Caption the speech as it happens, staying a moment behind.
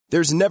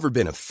There's never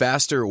been a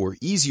faster or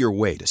easier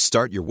way to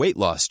start your weight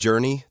loss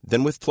journey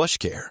than with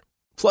PlushCare.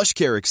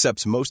 PlushCare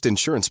accepts most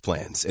insurance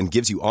plans and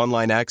gives you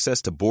online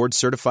access to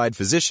board-certified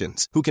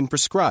physicians who can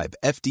prescribe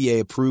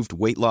FDA-approved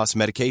weight loss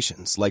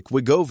medications like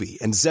Wegovy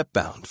and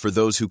Zepbound for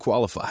those who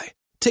qualify.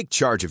 Take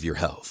charge of your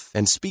health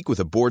and speak with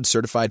a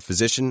board-certified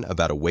physician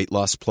about a weight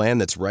loss plan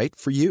that's right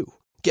for you.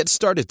 Get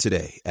started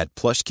today at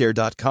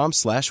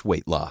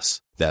plushcare.com/weight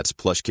loss. That's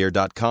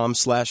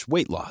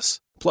plushcare.com/weight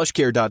loss.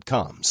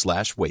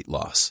 plushcare.com/weight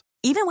loss.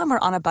 Even when we're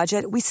on a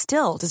budget, we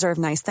still deserve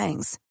nice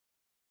things.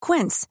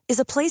 Quince is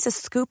a place to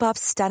scoop up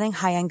stunning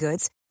high-end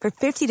goods for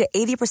 50 to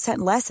 80%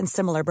 less than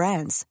similar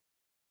brands.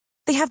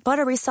 They have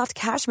buttery soft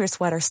cashmere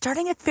sweaters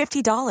starting at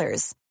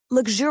 $50,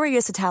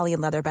 luxurious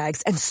Italian leather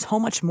bags, and so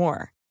much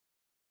more.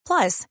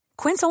 Plus,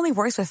 Quince only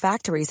works with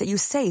factories that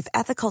use safe,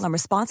 ethical, and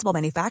responsible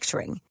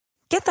manufacturing.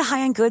 Get the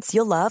high-end goods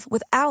you'll love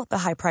without the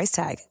high price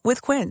tag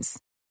with Quince.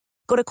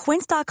 Go to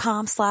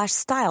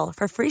quince.com/style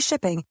for free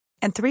shipping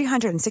and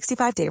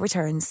 365-day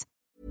returns.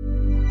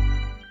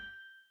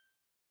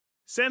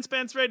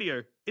 Sanspants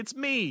Radio, it's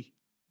me,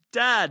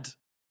 Dad.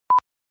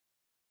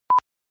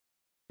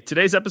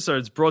 Today's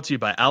episode is brought to you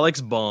by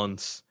Alex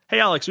Bonds. Hey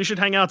Alex, we should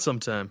hang out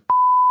sometime.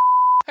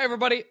 Hey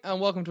everybody,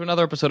 and welcome to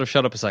another episode of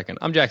Shut Up a Second.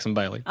 I'm Jackson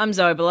Bailey. I'm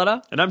Zoe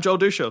Bellotta. And I'm Joel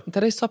Dusha.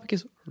 Today's topic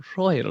is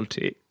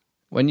royalty.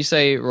 When you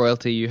say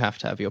royalty, you have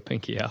to have your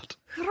pinky out.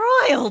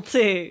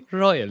 Royalty!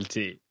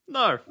 Royalty.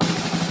 No.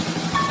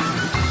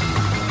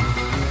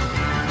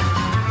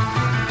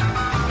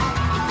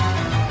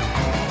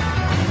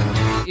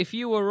 If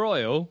you were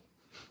royal,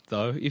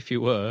 though, if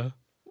you were,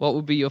 what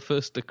would be your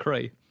first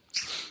decree?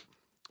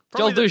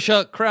 Joel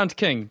Dusha, crowned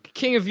king.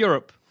 King of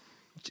Europe.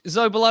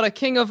 Zoe Bellotta,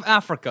 king of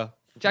Africa.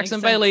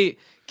 Jackson Bailey,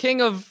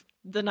 king of...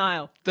 The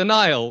Nile. The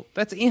Nile.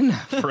 That's in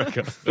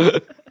Africa.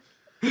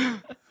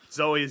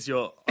 Zoe is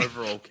your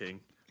overall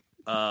king.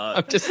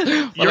 I'm just...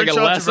 You're like a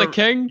lesser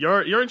king?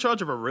 You're in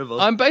charge of a river.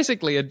 I'm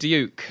basically a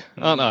duke,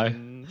 aren't I?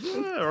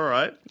 Yeah, all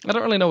right. I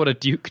don't really know what a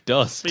duke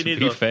does, to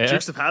be fair.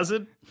 Dukes of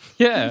Hazzard?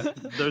 Yeah.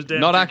 Those damn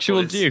Not Duke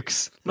actual boys.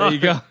 dukes. No, There you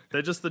go.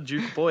 They're just the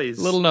Duke boys.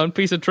 Little known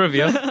piece of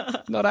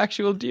trivia. Not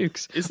actual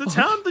dukes. Is the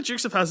town the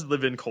Dukes of Hazzard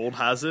live in called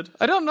Hazard?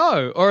 I don't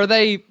know. Or are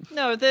they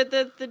No, they're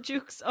the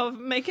Dukes of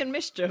making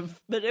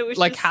mischief, but it was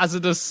like just,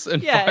 hazardous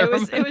yeah,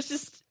 environments? it was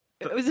just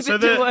it was a So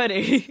bit too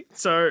wordy.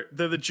 So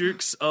they're the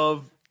Dukes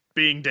of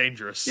being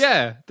dangerous.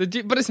 Yeah, but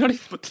it's not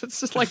even. It's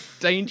just like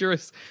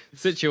dangerous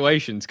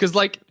situations. Because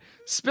like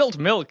spilt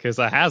milk is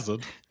a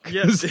hazard.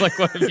 Yes. It's like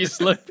what if you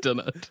slipped in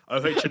it?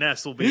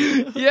 OH&S will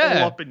be Yeah.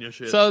 all up in your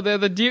shit. So they're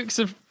the dukes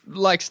of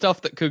like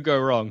stuff that could go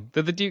wrong.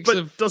 They're the dukes but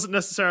of doesn't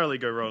necessarily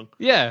go wrong.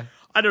 yeah.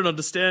 I don't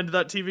understand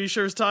that TV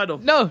show's title.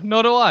 No,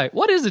 nor do I.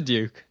 What is a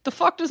duke? The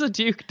fuck does a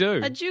duke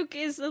do? A duke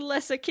is a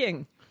lesser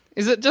king.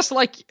 Is it just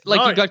like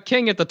No. you got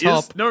king at the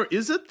top?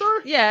 Is it though?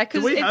 Yeah, Do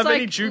because we it's have like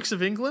any Dukes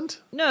of England?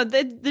 no,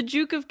 the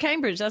Duke of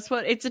Cambridge. That's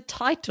what it's a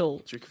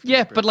title. Duke of Yeah,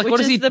 Cambridge. but like, Which what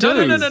does is he the-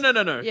 do? No.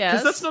 Because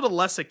Yes. that's not a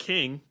lesser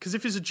king. Because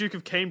if he's a Duke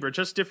of Cambridge,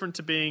 that's different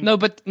to being.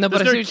 But There's I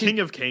see no what you- king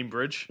of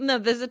Cambridge.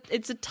 No,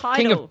 it's a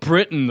title. king of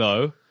Britain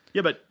though.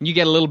 Yeah, but You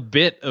get a little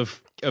bit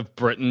of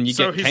Britain. You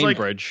So get he's like-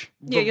 Cambridge.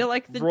 yeah, you're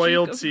like the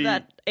royalty Duke of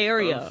that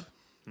area.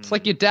 It's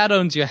like your dad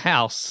owns your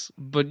house,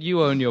 but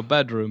you own your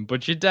bedroom.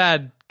 But your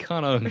dad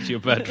kind of owns your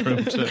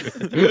bedroom too.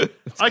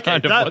 It's okay,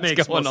 kind of that what's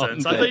makes more going on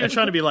sense. I there. thought you were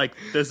trying to be like,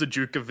 there's a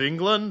Duke of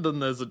England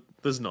and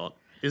there's not.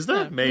 Is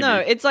there? Maybe. No,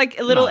 it's like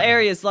little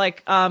areas.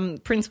 Like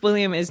Prince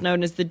William is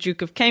known as the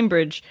Duke of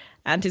Cambridge,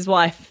 and his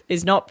wife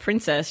is not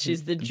princess;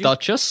 she's the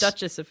Duchess?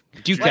 Duchess of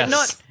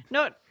Duchess.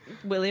 not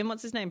William.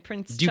 What's his name?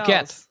 Prince Dukette.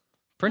 Charles.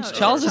 Prince No,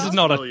 Charles it's is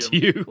not a William.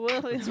 duke.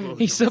 William.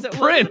 He's a Is it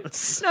William?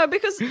 prince. No,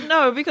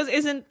 because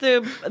isn't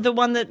the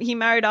one that he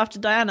married after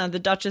Diana the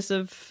Duchess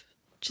of?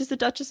 She's the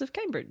Duchess of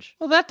Cambridge.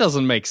 Well, that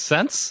doesn't make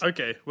sense.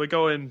 Okay, we're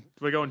going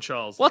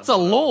Charles. What's then.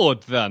 a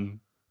lord then?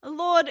 A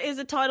lord is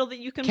a title that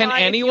you can. Can buy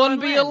if you anyone own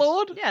be a land.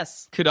 lord?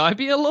 Yes. Could I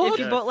be a lord? If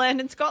you bought land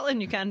in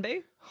Scotland, you can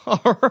be. All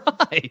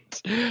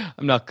right.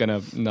 I'm not gonna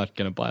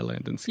buy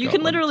land in Scotland. You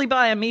can literally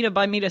buy a meter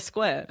by meter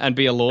square. and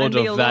be a lord and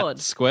be of a that lord.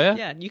 square.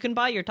 Yeah, you can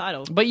buy your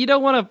title. But you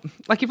don't want to,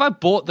 like, if I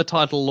bought the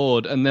title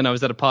Lord and then I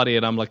was at a party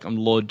and I'm like, I'm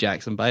Lord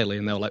Jackson Bailey,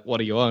 and they were like, what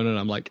do you own? And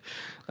I'm like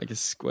a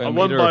square A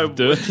one meter by of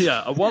dirt.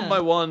 yeah, a one by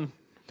one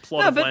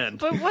plot No, of land.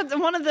 but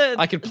one of the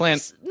I could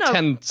plant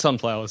 10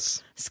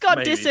 sunflowers. Scott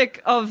Maybe. Disick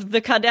of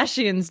the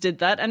Kardashians did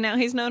that, and now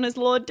he's known as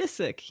Lord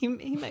Disick. He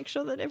makes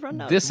sure that everyone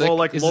knows. Disick More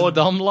like is Lord- a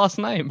dumb last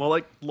name. More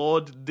like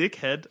Lord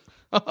Dickhead.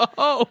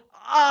 Oh,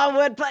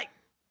 Wordplay.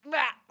 It's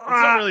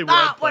not really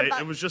wordplay.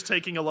 wordplay. It was just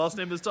taking a last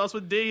name that starts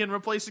with D and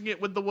replacing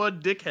it with the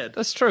word dickhead.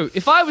 that's true.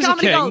 If I was a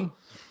Comedy king, gold.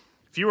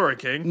 If you were a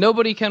king,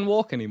 nobody can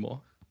walk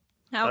anymore.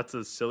 How? that's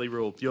a silly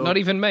rule. You're, Not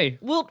even me.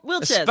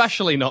 Wheelchairs.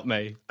 Especially not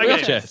me. Okay,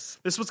 Wheelchairs.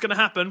 this is what's going to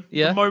happen.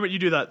 Yeah. The moment you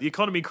do that, the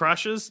economy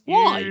crashes.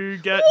 Why? You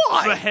get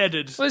Why?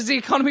 beheaded. Was the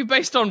economy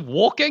based on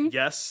walking?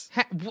 Yes.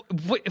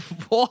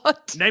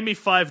 What? Name me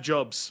 5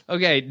 jobs.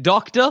 Okay,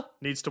 doctor?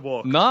 Needs to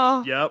walk.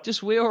 Nah. Yep.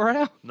 Just wheel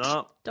around.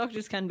 Nah.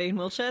 Doctors can be in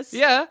wheelchairs.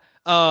 Yeah.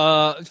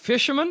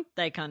 Fishermen?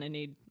 They kind of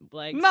need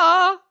legs.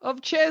 Nah,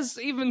 of chairs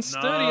even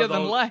sturdier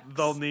than legs.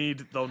 They'll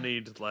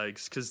need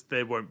legs because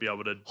they won't be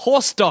able to.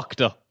 Horse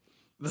doctor.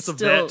 That's a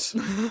Still.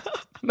 vet.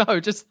 No,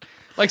 just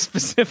like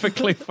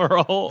specifically for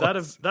a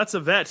horse. That's a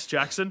vet,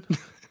 Jackson.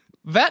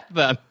 Vet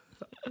then.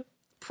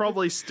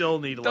 Probably still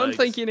need legs. Don't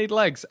think you need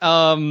legs.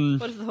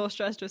 What if the horse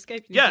tries to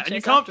escape? Yeah, have to and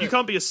you chase after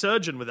can't it. be a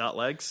surgeon without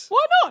legs.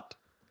 Why not?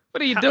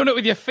 What are you doing it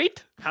with your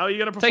feet? How are you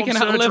going to perform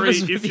Taking out livers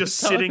surgery with if you're your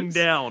sitting toes?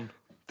 down?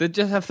 They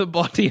just have the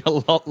body a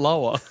lot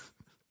lower.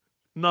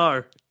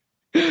 No,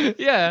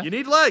 Yeah. you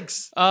need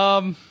legs.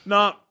 Um,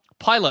 No,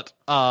 pilot.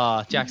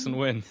 Jackson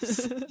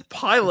wins.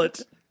 pilot.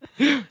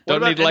 Don't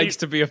about need legs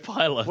to be a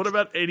pilot. What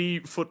about any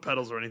foot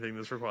pedals or anything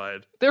that's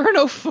required? There are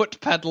no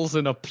foot pedals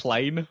in a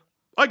plane.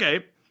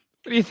 Okay,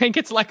 Do you think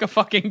it's like a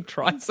fucking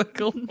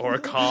tricycle? or a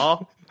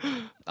car.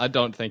 I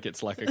don't think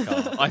it's like a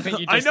car. I think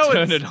you I just know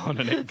turn it's- it on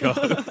and it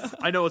goes.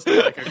 I know it's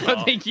not like a I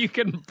car. think you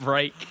can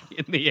brake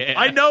in the air.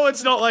 I know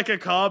it's not like a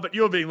car, but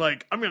you're being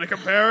like, I'm going to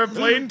compare a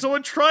plane to a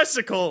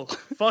tricycle.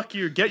 Fuck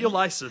you. Get your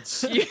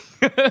license.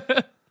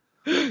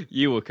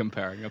 You were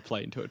comparing a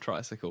plane to a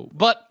tricycle.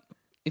 But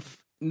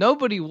if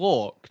nobody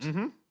walked,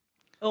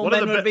 All What are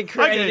men the would be be-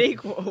 created okay.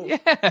 equal.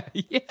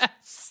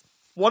 yes.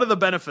 What are the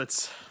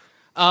benefits?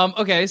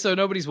 Okay, so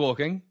nobody's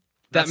walking.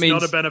 That's that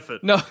means not a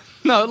benefit. No,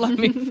 let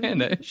me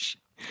finish.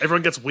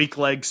 Everyone gets weak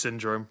leg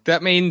syndrome.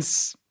 That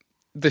means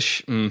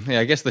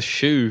I guess the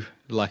shoe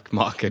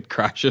market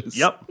crashes.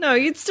 Yep. No,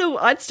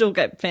 I'd still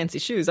get fancy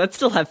shoes. I'd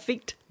still have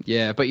feet.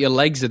 Yeah, but your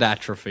legs would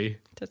atrophy.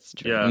 That's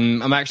true. Yeah.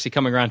 I'm actually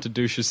coming around to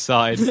Douche's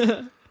side.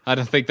 I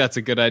don't think that's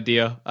a good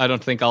idea. I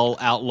don't think I'll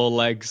outlaw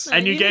legs.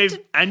 And you You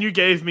need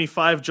gave me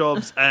 5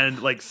 jobs, and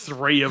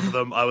 3 of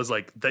them I was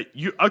like,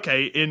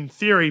 okay, in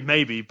theory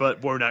maybe,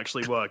 but won't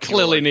actually work. You were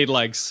Clearly like, need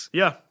legs.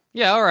 Yeah.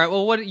 Yeah, all right.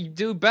 Well, what do you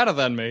do better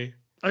than me?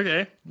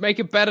 Okay. Make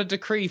a better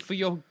decree for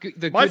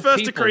the My good first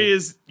people. decree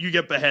is you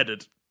get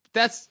beheaded.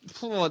 that's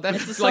It's a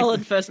like,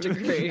 solid first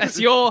degree. that's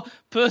your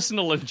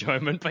personal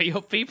enjoyment, but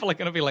your people are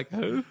going to be like,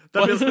 who?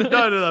 That'd be,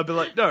 no. I'd be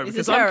like, no, He's a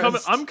because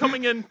terrorist. I'm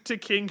coming into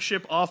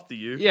kingship after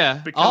you. Yeah.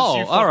 Because Oh,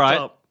 you fucked all right.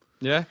 up.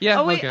 Yeah.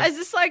 Oh wait, okay. is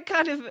this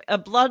kind of a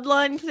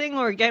bloodline thing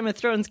or a Game of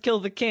Thrones kill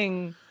the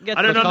king? Get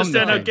I don't Become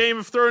understand the how king. Game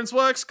of Thrones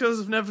works because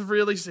I've never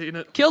really seen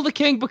it. Kill the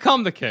king,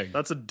 become the king.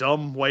 That's a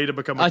dumb way to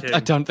become a king.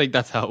 I don't think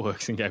that's how it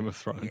works in Game of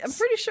Thrones. I'm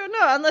pretty sure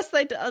no, unless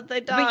they die. I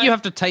think you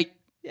have to take.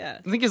 Yeah.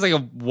 I think it's like a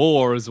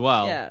war as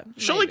well. Yeah.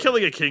 Surely maybe.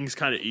 killing a king's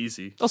kind of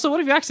easy. Also, what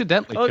if you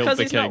accidentally Well, killed because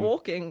the he's king? not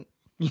walking.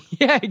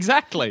 Yeah,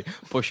 exactly.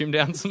 Push him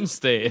down some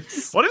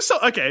stairs. What if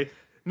okay,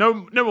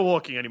 no more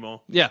walking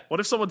anymore. Yeah. What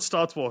if someone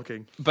starts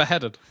walking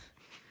Beheaded.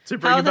 to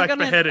bring him back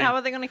beheading? How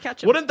are they gonna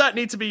catch him? Wouldn't that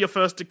need to be your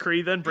first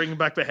decree then? Bring him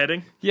back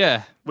beheading,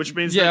 Yeah. which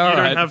means Yeah, that you all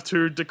don't right. have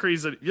 2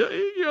 decrees.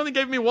 You only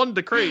gave me 1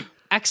 decree.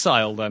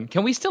 Exile then.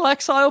 Can we still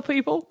exile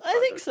people? I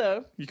think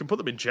so. You can put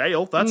them in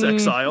jail. That's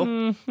exile.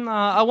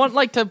 Nah, I want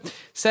to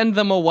send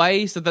them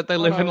away so that they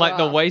live in the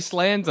raft.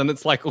 wastelands and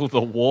it's like all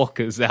the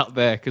walkers out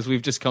there because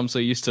we've just come so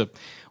used to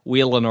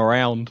wheeling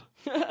around.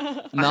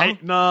 No?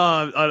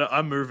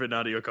 I'm moving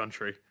out of your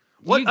country.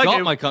 You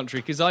got my country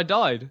because I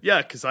died.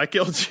 Yeah, because I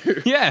killed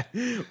you. Yeah.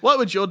 What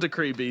would your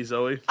decree be,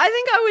 Zoe? I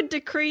think I would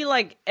decree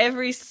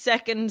every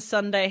second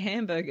Sunday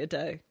hamburger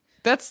day.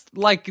 That's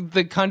like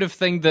the kind of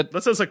thing that...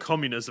 That sounds like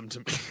communism to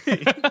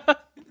me.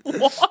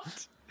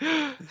 What?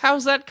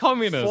 How's that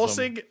communism?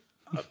 Forcing.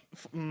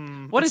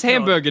 What is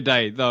Hamburger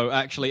Day, though,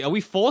 actually? Are we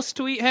forced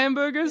to eat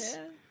hamburgers?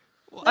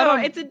 No,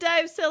 it's a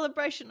day of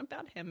celebration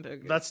about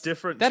hamburgers. That's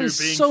different That to is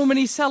being. so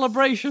many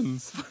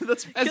celebrations.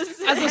 That's As Because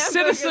a hamburgers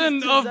citizen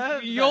deserve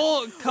of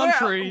your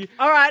country...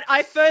 All right,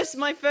 my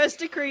first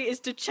decree is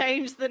to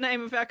change the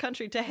name of our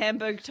country to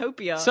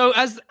Hamburgtopia. So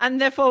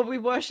and therefore we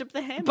worship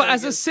the hamburgers. But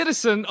as a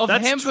citizen of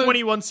that's Hamburg...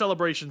 21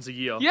 celebrations a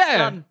year. Yeah.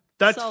 Done.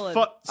 That's Solid.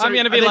 so I'm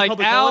gonna be are they like,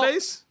 public Al-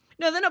 holidays.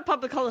 No, they're not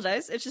public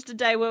holidays. It's just a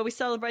day where we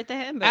celebrate the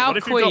hamburger. Our What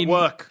if you've got queen...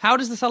 work? How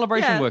does the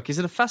celebration Yeah. work? Is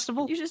it a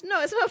festival? You just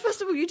no, it's not a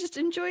festival. You just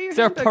enjoy your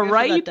there a hamburger for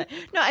parade? that day.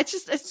 No, it's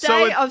just a So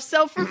day it- of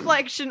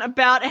self-reflection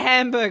about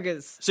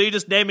hamburgers. So you're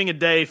just naming a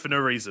day for no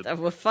reason.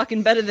 We're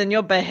fucking better than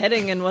your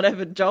beheading and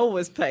whatever Joel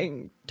was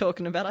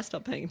talking about. I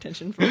stopped paying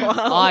attention for a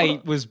while.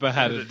 I was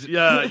beheaded.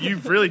 Yeah, you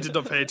really did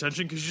not pay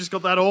attention because you just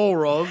got that all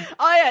wrong.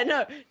 Oh yeah,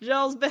 no,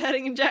 Joel's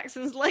beheading and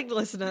Jackson's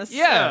leglessness.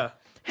 Yeah.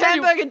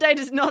 Hamburger Day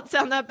does not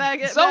sound that bad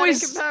in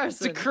Zoe's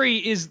comparison. decree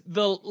is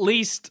the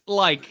least,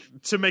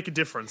 To make a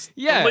difference.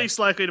 Yeah. The least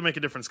likely to make a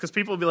difference because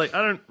people will be like,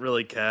 I don't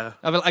really care.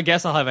 I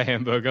guess I'll have a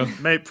hamburger.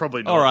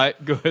 Probably not. All right,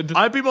 good.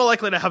 I'd be more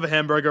likely to have a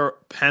hamburger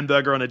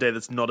on a day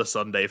that's not a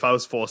Sunday if I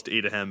was forced to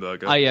eat a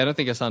hamburger. I don't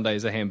think a Sunday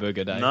is a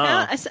hamburger day.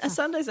 Nah. A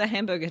Sundays are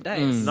hamburger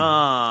days.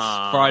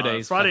 Nah.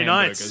 Fridays for Friday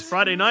nights. hamburgers.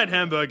 Friday night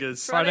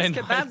hamburgers. Friday's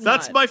Friday kebab night.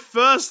 That's night. my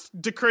first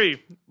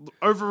decree.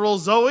 Overall,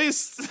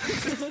 Zoe's.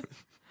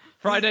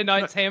 Friday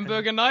night's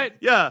hamburger night?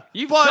 Yeah.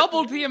 You've but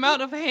doubled the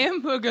amount of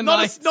hamburger Not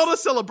nights. not a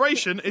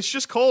celebration. It's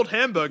just called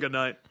hamburger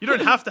night. You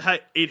don't have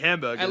to eat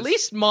hamburgers. At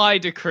least my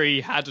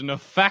decree had an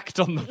effect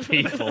on the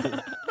people.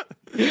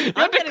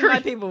 I'm getting my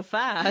people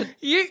fat.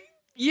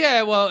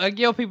 Yeah, well,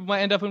 your people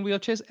might end up in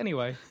wheelchairs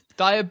anyway.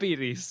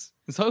 Diabetes.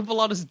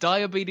 Zobelada's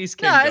diabetes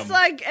kingdom. No, it's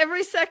like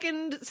every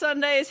second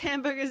Sunday is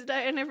hamburgers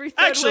day and every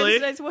third Actually,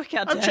 Wednesday is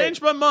workout day. I've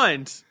changed my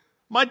mind.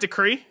 My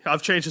decree,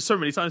 I've changed it so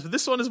many times, but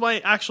this one is my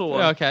actual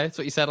one. Okay, that's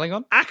what you're settling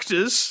on?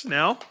 Actors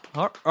now.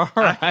 All right.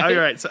 All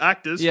right, so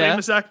actors, Yeah.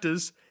 famous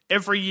actors,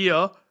 every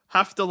year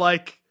have to,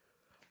 like,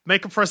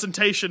 make a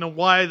presentation on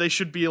why they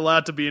should be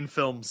allowed to be in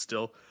films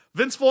still.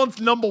 Vince Vaughn's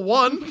number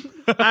one,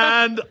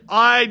 and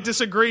I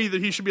disagree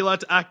that he should be allowed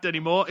to act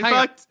anymore. In Hang on.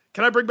 fact,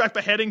 can I bring back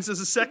beheadings as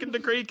a second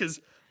decree?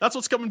 Because that's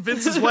what's coming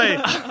Vince's way.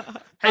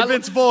 Hey,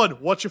 Vince Vaughn,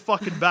 watch your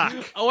fucking back.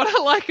 What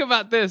I like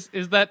about this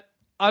is that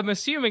I'm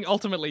assuming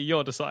ultimately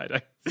you're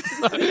deciding.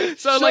 So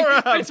Sure like,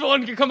 am. Vince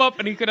Vaughn could come up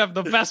and he could have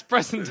the best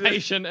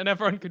presentation and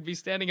everyone could be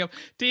standing up,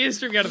 tears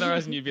streaming out of their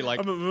eyes, and you'd be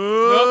like,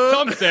 nope,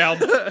 thumbs down,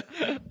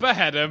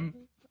 behead him.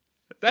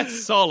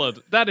 That's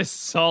solid. That is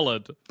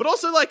solid. But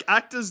also, like,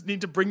 actors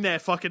need to bring their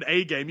fucking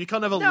A game. You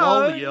can't have a No,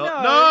 lull year.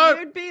 no. It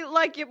would be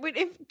like,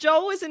 if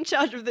Joel was in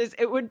charge of this,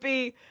 it would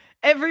be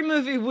every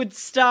movie would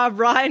star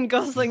Ryan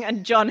Gosling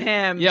and John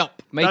Hamm.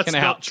 Yep, making That's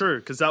out. not true,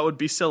 because that would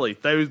be silly.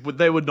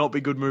 They would not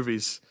be good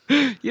movies.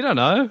 You don't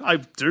know. I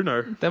do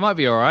know. They might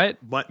be all right.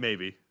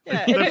 Maybe.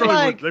 Yeah, They it'd be probably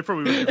like, would. They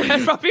probably would.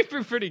 They'd probably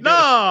be pretty good. No,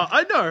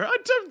 I know.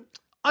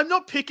 I'm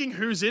not picking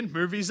who's in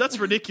movies. That's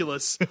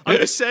ridiculous. I'm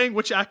just saying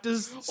which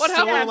actors still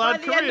yeah, by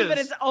allowed the end of it, careers.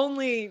 it's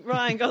only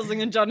Ryan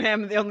Gosling and John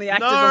Hamm are the only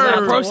actors No. allowed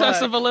to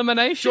Process work. of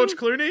elimination. George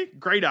Clooney,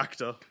 great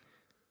actor.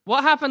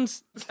 What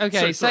happens? Okay, So,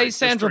 sorry, say there's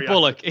Sandra three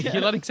Bullock. Are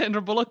you letting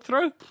Sandra Bullock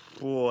through?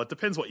 Oh, it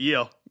depends what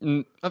year.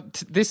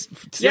 This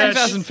Yeah,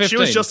 2015. she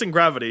was just in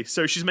Gravity,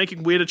 so she's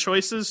making weirder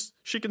choices.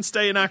 She can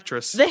stay an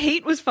actress. The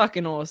Heat was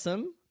fucking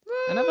awesome.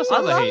 I never I saw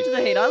the loved Heat.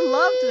 The Heat. I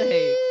loved The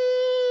Heat.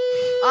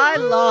 I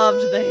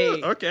loved The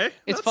Heat. Okay, It's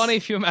that's- funny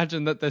if you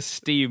imagine that there's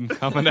steam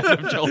coming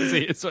out of Joel's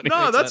ears when he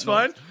No, makes that's that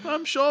noise. fine.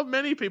 I'm sure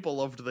many people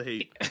loved The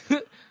Heat.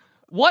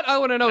 What I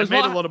want to know It is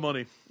made what, a lot of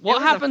money. what It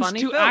was a happens funny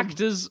to film.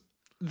 actors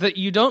that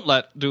you don't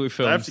let do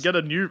films. They have to get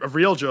a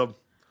real job.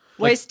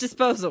 Waste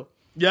disposal.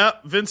 Yeah,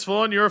 Vince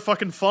Vaughn, you're a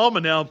fucking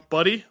farmer now,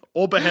 buddy.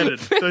 Or beheaded.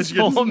 Vince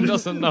Vaughn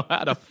doesn't know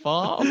how to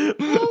farm.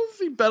 Well,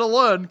 he better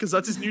learn, because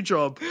that's his new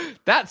job.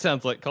 That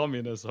sounds like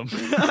communism.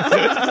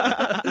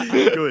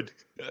 Good.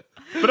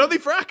 But only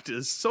for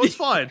actors, so it's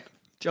fine.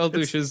 Joel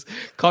Douche's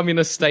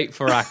communist state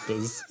for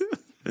actors.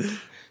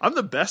 I'm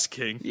the best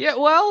king. Yeah,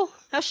 well,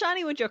 How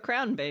shiny would your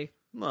crown be?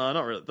 No,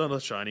 not really.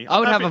 Not shiny. I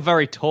would I'm have a happy-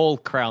 very tall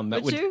crown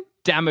that Would would you?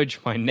 damage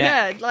my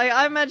neck. Yeah, like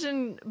I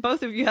imagine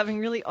both of you having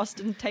really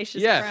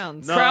ostentatious Yeah.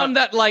 crowns. No. Crown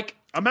that, like,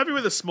 I'm happy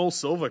with a small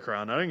silver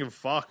crown. I don't give a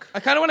fuck. I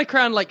kind of want a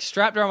crown, like,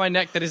 strapped around my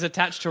neck that is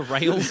attached to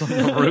rails on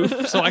the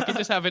roof so I can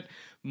just have it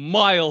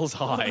miles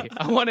high.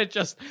 I want it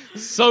just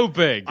so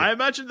big. I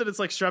imagine that it's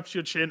like strapped to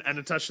your chin and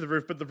attached to the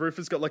roof, but the roof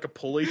has got like a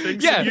pulley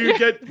thing, Yeah. so you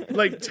get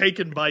like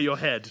taken by your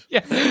head. Yeah,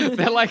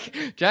 they're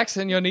like,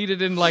 Jackson, you're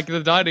needed in like the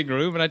dining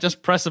room, and I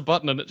just press a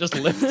button and it just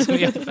lifts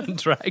me up and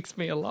drags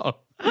me along.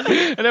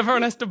 And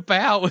everyone has to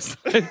bow as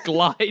they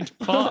glide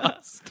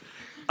past.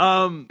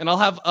 And I'll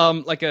have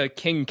like a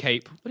king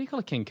cape. What do you call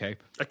a king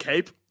cape? A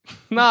cape?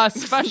 Nah,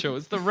 it's special.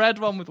 It's the red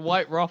one with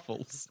white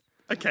ruffles.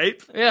 A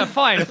cape? Yeah,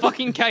 fine, a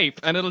fucking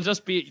cape, and it'll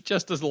just be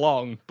just as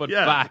long, but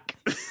Yeah. back.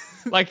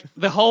 Like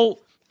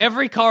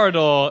every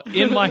corridor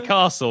in my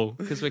castle,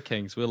 because we're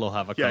kings, we'll all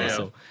have a Yeah, yeah.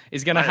 castle,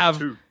 is gonna I have.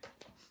 two.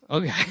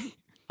 Okay.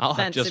 I'll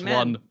have Fancy just man.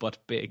 one, but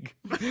big.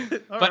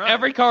 But right.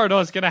 every corridor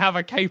is going to have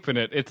a cape in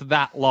it. It's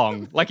that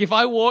long. Like, if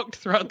I walked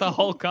throughout the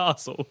whole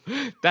castle,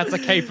 that's a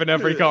cape in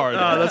every corridor.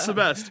 Oh, that's the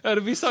best.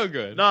 That'd be so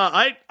good. No,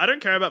 I don't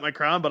care about my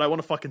crown, but I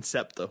want a fucking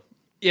scepter.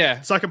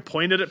 Yeah. So I can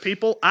point it at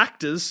people,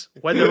 actors,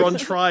 when they're on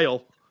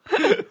trial.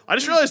 I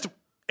just realized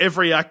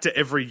every actor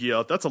every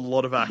year. That's a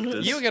lot of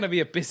actors. You're going to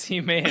be a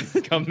busy man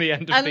come the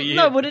end of And the year.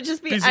 no, would it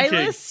just be Busy king.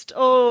 A-list,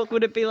 or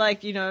would it be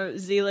like, you know,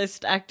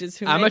 Z-list actors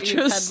who maybe have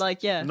Amateurs? had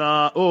like, yeah.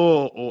 Nah,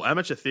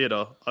 amateur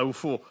theatre.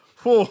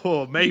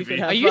 Maybe. could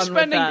have- Are you fun with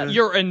spending that.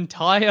 your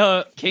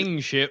entire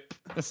kingship,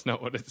 that's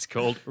not what it's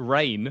called,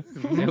 reign,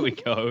 there we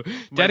go,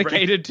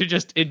 dedicated to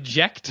just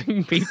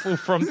ejecting people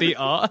from the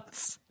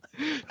arts?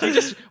 Do you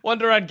just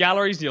wander around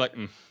galleries and you're like,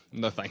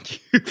 no thank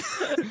you.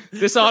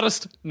 This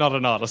artist, not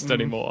an artist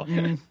anymore.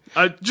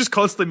 I'm just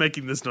constantly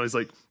making this noise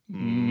like,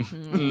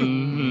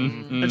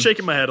 and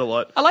shaking my head a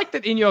lot. I like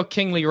that in your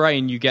kingly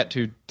reign you get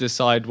to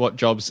decide what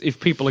jobs, if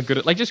people are good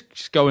at, like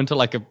just go into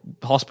like a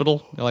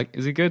hospital, you're like,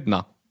 is he good?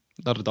 No.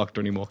 Not a doctor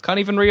anymore. Can't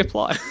even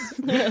reapply.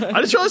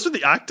 I just realized with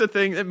the actor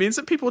thing, it means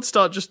that people would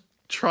start just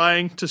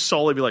trying to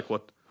solely be like,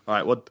 what? All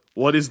right,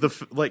 what is the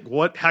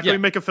what? How can Yeah. we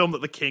make a film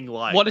that the king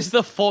likes? What is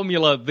the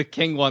formula the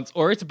king wants?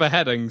 Or it's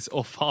beheadings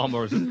or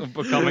farmers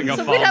becoming a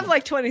So farmer. we'd have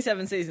like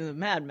 27 seasons of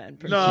Mad Men.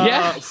 pretty No, much.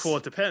 Yes. well,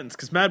 it depends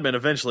because Mad Men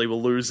eventually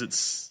will lose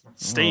its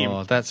steam.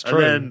 Oh, that's And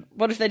true. then,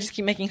 What if they just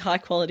keep making high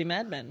quality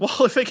Mad Men? well,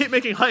 if they keep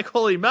making high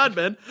quality Mad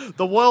Men,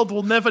 the world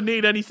will never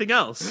need anything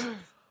else.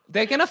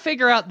 They're going to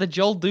figure out the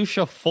Joel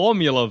Dusha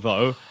formula,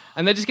 though.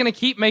 and they're just going to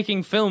keep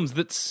making films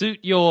that suit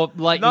your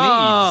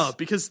Nah, needs.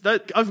 because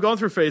I've gone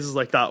through phases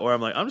like that where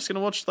I'm like, I'm just gonna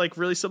watch like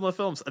really similar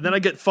films, and then I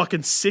get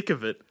fucking sick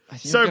of it.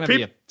 You're going to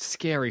be a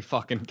scary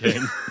fucking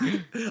king.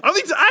 I don't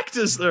think it's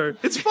actors though.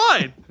 It's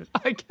fine.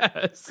 I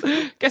guess.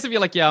 Guess if you're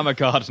like, yeah, I'm a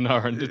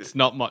gardener, and it's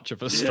not much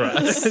of a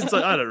stress. It's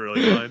like I don't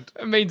really mind.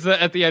 It means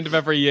that at the end of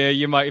every year,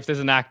 you might, if there's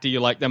an actor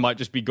you like, they might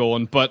just be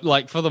gone. But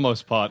like for the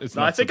most part, it's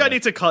not. I think I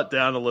need to cut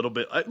down a little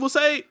bit. We'll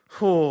say,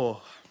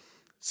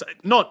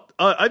 not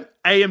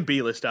A and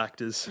B list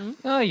actors.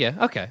 Oh yeah,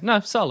 okay, no,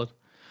 solid.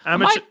 I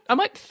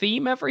might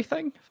theme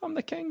everything if I'm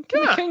the king.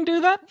 Can the king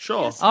do that?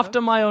 Sure. After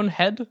my own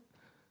head.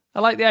 I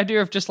like the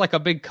idea of just like a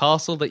big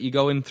castle that you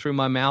go in through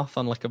my mouth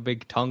on like a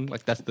big tongue.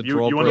 Like that's the You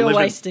drawbridge. wanna You're live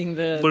in wasting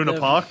Luna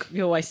Park?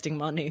 You're wasting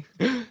money.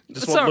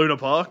 Just want Luna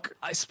Park,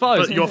 I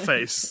suppose. but your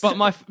face. But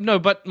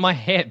my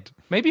head.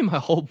 Maybe my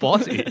whole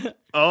body.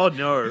 Oh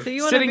no. So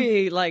you want to Sitting-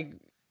 be like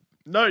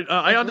No,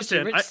 I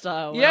understand. Rich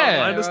style.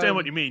 Yeah. I understand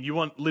what you mean. You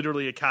want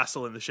literally a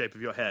castle in the shape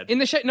of your head. In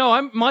the shape, no,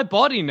 I'm my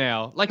body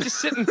now. Like just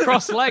sitting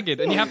cross-legged,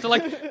 and you have to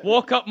like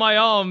walk up my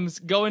arms,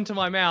 go into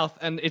my mouth,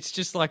 and it's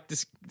just like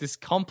this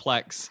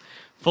complex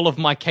full of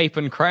my cape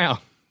and crown.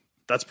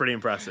 That's pretty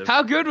impressive.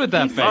 How good would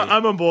that be?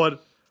 I'm on board.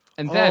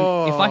 And then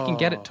if I can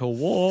get it to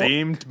walk,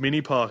 Themed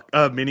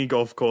mini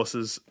golf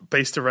courses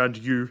based around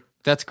you.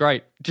 that's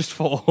great. Just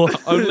for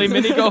only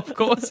mini golf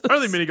courses.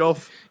 Only mini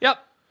golf. Yep,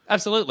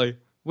 absolutely.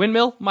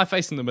 Windmill, my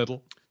face in the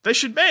middle. They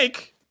should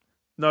make.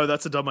 No,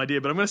 that's a dumb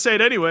idea, but I'm going to say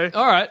it anyway.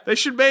 All right. They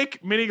should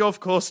make mini golf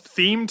course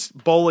themed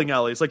bowling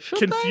alleys, like Should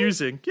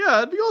confusing. Yeah,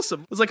 it'd be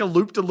awesome. It's like a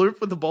loop to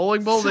loop with the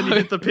bowling ball, then you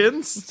hit the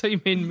pins. So you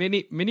mean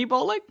mini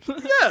bowling?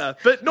 Yeah,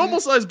 but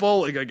normal size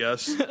bowling, I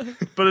guess.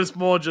 But it's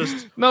more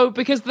just No,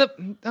 because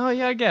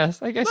I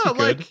guess you could.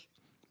 like.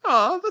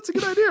 That's a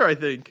good idea, I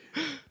think.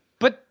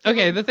 But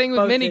okay, the thing with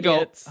both mini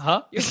golf, idiots.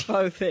 huh? You're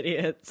both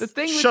idiots. The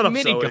thing Shut with up,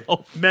 mini Zoe.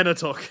 golf Men are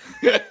talking.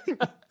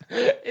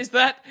 is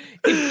that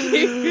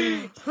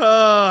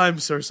I'm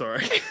so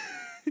sorry.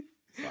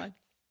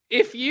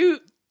 if you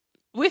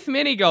with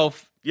mini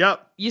golf,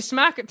 Yep. you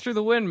smack it through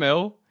the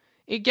windmill,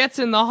 it gets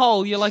in the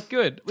hole, you're like,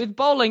 good. With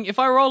bowling, if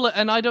I roll it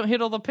and I don't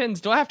hit all the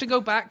pins, do I have to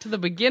go back to the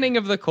beginning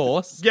of the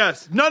course?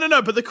 Yes. No.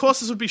 But the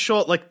courses would be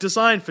short, like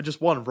designed for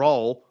just one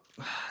roll.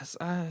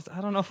 I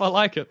don't know if I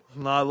like it.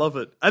 No, I love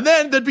it. And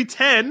then there'd be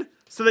 10,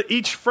 so that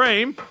each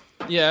frame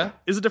Yeah.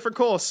 is a different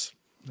course.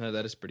 No,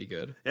 that is pretty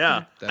good.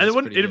 Yeah. That And is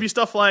pretty it'd good. be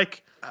stuff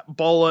like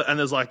bowler, and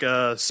there's like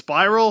a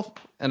spiral.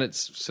 And it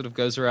sort of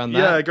goes around that.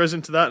 Yeah, it goes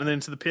into that and then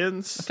into the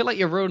pins. I feel like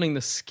you're ruining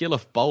the skill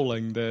of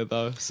bowling there,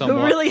 though, Who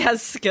somewhat. really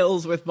has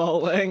skills with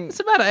bowling? It's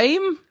about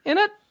aim, in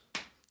it.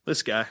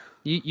 This guy.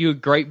 You a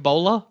great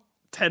bowler?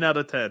 10 out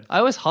of 10. I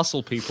always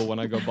hustle people when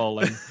I go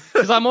bowling.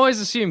 Because I'm always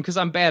assumed, because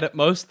I'm bad at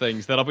most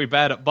things, that I'll be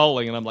bad at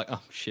bowling, and I'm like,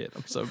 oh shit,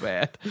 I'm so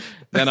bad.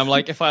 Then I'm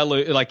like, if I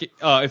lose,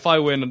 if I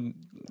win,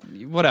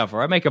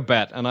 whatever, I make a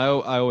bet, and I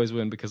always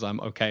win because I'm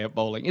okay at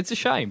bowling. It's a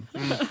shame.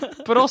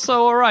 But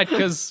also alright,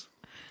 because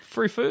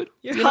free food.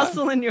 You're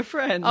hustling your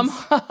friends. I'm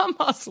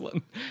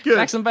hustling. Good.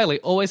 Jackson Bailey,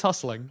 always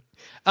hustling.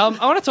 I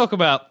want to talk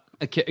about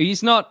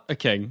he's not a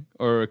king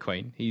or a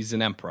queen. He's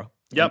an emperor.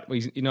 Yep.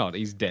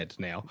 He's dead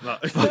now.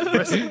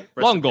 Rest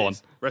Long in gone.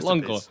 peace. Rest in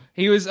Long peace. gone.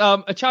 He was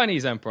a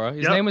Chinese emperor.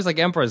 His Yep. name was like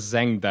Emperor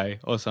Zhengde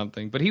or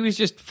something. But he was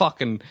just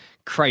fucking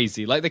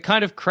crazy. Like the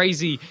kind of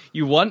crazy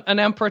you want an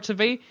emperor to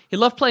be. He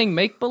loved playing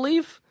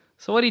make-believe.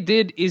 So what he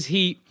did is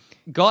he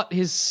got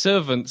his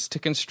servants to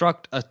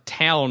construct a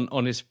town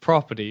on his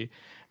property.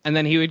 And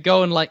then he would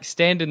go and like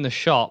stand in the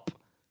shop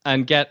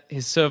and get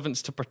his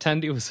servants to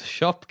pretend he was a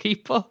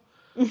shopkeeper.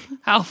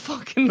 How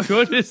fucking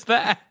good is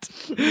that?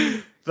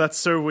 That's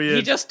so weird.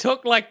 He just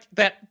took like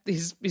that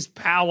his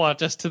power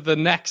just to the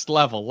next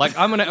level. Like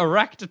I'm gonna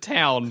erect a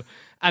town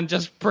and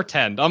just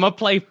pretend. I'm gonna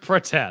play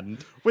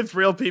pretend. With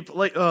real people.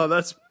 Like, oh,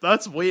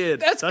 that's weird.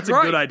 That's a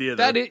great. good idea,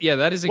 though.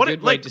 That is a What-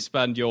 good way like, to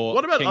spend your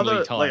What about kingly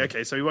other, time. like,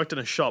 okay, so he worked in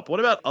a shop. What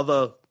about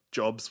other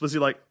jobs? Was he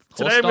like,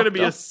 today Horse I'm going to be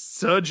a doctor?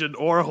 surgeon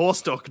or a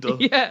horse doctor?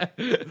 Yeah,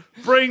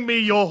 Bring me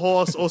your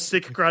horse or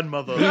sick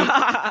grandmother.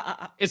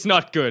 it's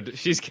not good.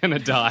 She's gonna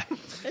die.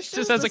 She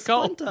just has a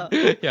cold.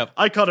 Yep.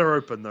 I cut her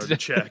open, though, to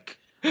check.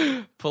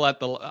 Pull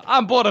out the.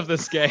 I'm bored of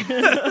this game.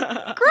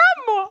 Grandma,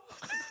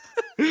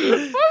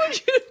 why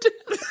would you do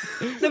that?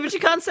 No, but you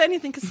can't say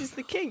anything because he's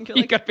the king. You're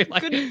You like, gotta be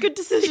like- good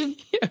decision.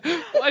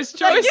 Wise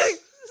Thank choice, you,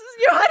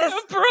 Your Highness.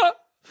 Emperor.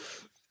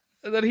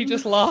 And then he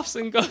just laughs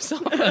and goes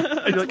on.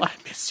 And you're like, I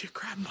miss you,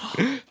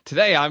 grandma.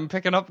 Today I'm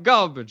picking up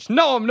garbage.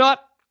 No, I'm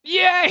not.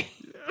 Yay!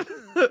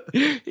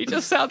 He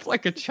just sounds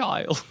like a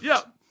child.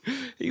 Yep.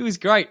 He was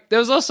great. There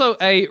was also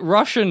a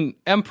Russian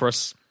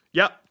empress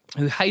Yep.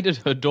 who hated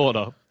her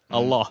daughter a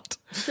lot.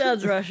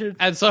 Sounds Russian.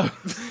 And so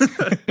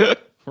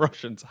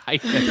Russians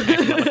hate their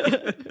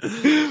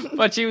family.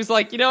 But she was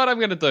like, you know what I'm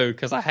going to do?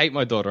 Because I hate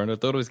my daughter, and her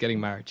daughter was getting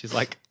married. She's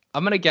like,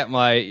 I'm going to get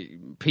my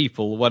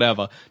people,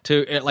 whatever,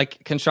 to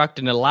like construct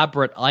an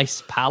elaborate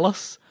ice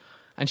palace.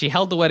 And she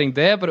held the wedding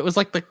there, but it was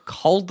like the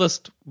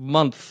coldest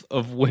month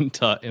of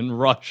winter in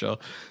Russia.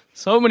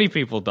 So many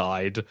people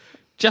died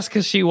just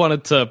because she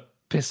wanted to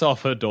piss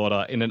off her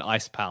daughter in an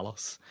ice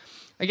palace.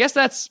 I guess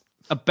that's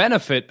a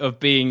benefit of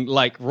being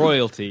like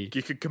royalty.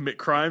 You could commit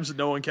crimes and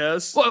no one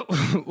cares.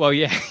 Well,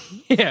 yeah,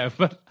 yeah,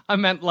 but I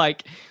meant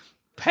like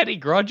petty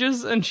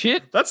grudges and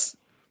shit. That's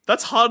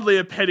hardly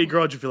a petty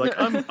grudge if you're like,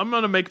 I'm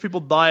gonna make people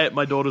die at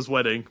my daughter's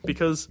wedding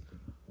because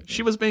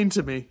she was mean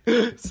to me.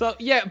 So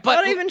yeah, but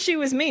Not even she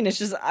was mean. It's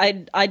just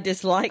I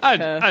dislike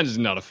her. I'm just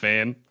not a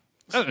fan.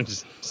 I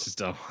just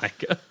don't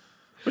like her.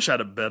 Wish I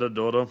had a better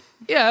daughter.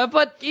 Yeah,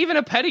 but even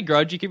a petty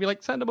grudge, you could be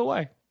like, send him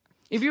away.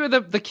 If you were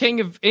the king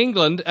of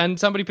England and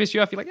somebody pissed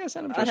you off, you're like, yeah,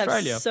 send him to I'd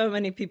Australia. have so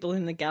many people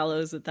in the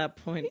gallows at that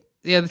point.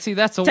 Yeah, see,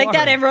 that's a Take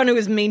that, worry. everyone who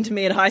was mean to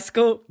me at high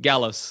school.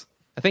 Gallows.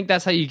 I think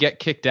that's how you get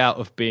kicked out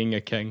of being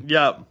a king.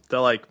 Yeah, they're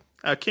like,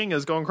 our king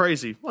has gone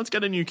crazy. Let's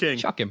get a new king.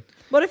 Chuck him.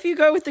 What if you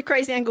go with the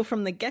crazy angle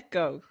from the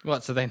get-go?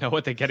 What, so they know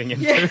what they're getting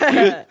into?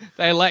 Yeah.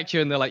 They elect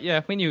you and they're like, yeah,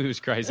 we knew he was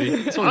crazy.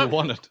 That's what we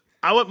wanted.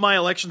 I want my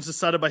elections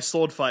decided by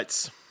sword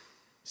fights.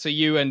 So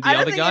you and the I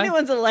don't other think guy?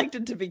 anyone's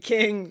elected to be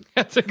king.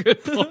 That's a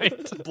good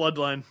point.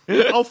 Bloodline.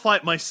 I'll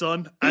fight my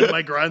son and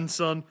my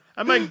grandson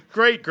and my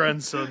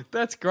great-grandson.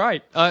 That's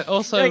great.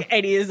 Also, Like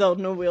 80 years old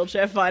in a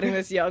wheelchair fighting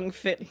this young,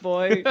 fit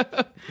boy.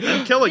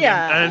 And killing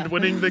Yeah. him and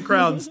winning the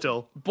crown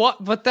still.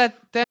 what? But that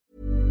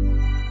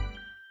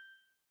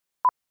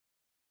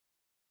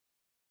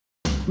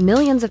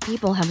Millions of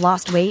people have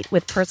lost weight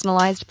with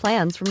personalized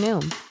plans from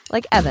Noom.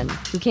 Like Evan,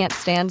 who can't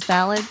stand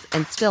salads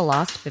and still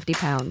lost 50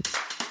 pounds.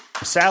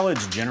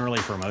 Salads generally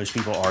for most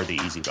people are the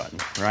easy button,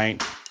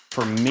 right?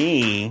 For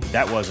me,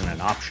 that wasn't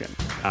an option.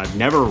 I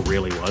never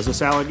really was a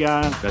salad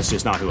guy. That's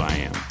just not who I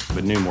am.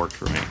 But Noom worked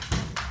for me.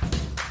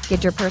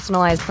 Get your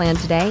personalized plan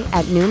today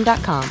at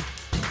Noom.com.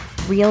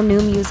 Real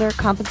Noom user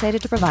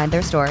compensated to provide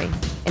their story.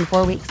 In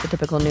 4 weeks, the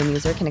typical Noom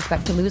user can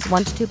expect to lose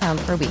 1 to 2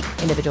 pounds per week.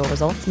 Individual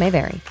results may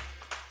vary.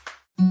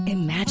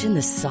 Imagine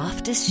the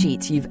softest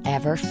sheets you've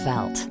ever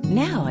felt.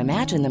 Now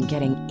imagine them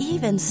getting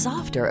even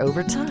softer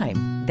over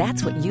time.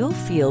 That's what you'll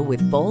feel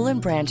with Boll &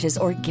 Branch's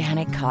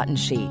organic cotton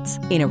sheets.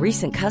 In a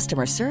recent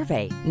customer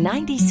survey,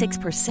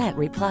 96%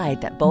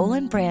 replied that Boll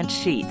 & Branch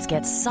sheets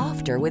get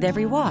softer with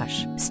every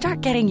wash.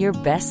 Start getting your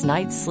best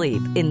night's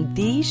sleep in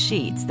these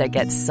sheets that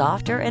get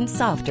softer and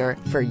softer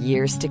for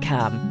years to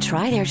come.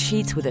 Try their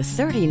sheets with a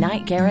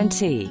 30-night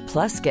guarantee.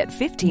 Plus, get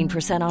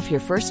 15% off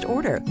your first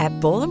order at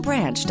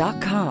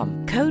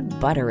bollandbranch.com. Code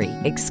BUTTERY.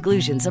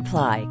 Exclusions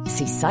apply.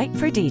 See site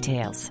for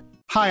details.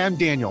 Hi, I'm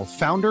Daniel,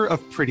 founder of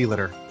Pretty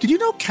Litter. Did you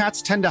know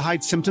cats tend to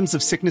hide symptoms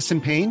of sickness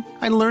and pain?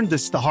 I learned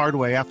this the hard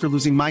way after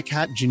losing my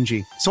cat,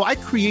 Gingy. So I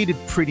created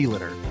Pretty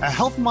Litter, a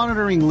health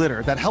monitoring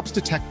litter that helps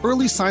detect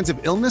early signs of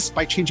illness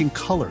by changing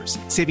colors,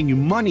 saving you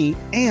money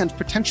and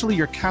potentially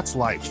your cat's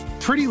life.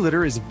 Pretty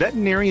Litter is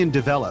veterinarian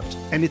developed,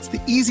 and it's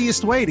the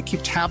easiest way to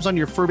keep tabs on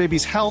your fur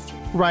baby's health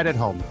right at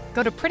home.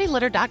 Go to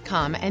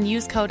prettylitter.com and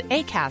use code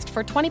ACAST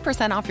for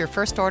 20% off your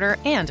first order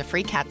and a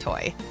free cat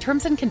toy.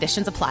 Terms and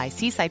conditions apply.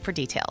 See site for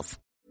details.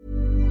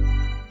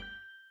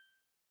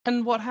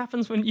 And what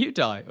happens when you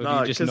die? Or do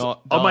you just 'cause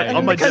not on my- die?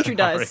 on my country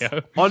dies.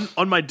 scenario?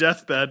 On my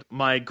deathbed,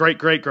 my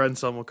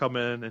great-great-grandson will come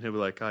in and he'll be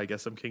like, I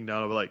guess I'm king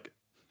now. I'll be like,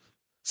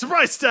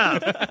 surprise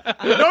stab!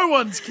 No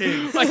one's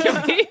king! Like,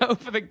 if he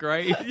over the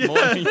grave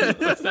morning,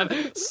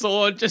 that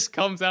sword just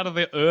comes out of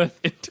the earth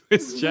into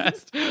his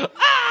chest.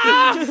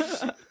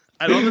 Ah!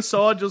 And on the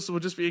sword will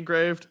just be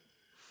engraved,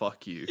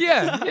 fuck you.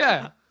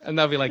 Yeah. And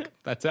they'll be like,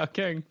 that's our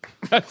king.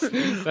 That's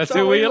That's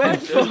who what we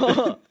went love.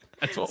 for.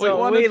 That's what That's we what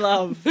wanted we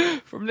love.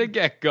 from the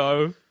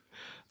get-go.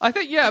 I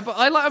think, yeah, but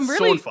I'm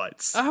really Sword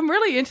fights. I'm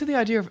really into the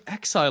idea of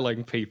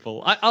exiling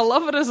people. I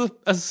love it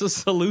as a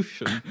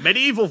solution.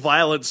 Medieval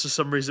violence for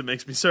some reason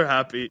makes me so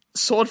happy.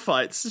 Sword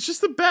fights, it's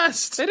just the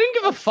best. They didn't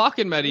give a fuck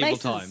in medieval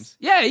Maces. times.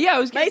 Yeah, it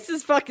was Mace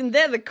is fucking,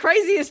 they're the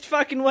craziest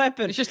fucking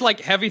weapon. It's just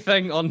like heavy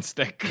thing on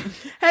stick.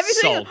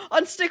 Everything Sold.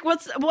 on stick.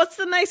 What's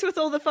the mace with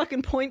all the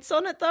fucking points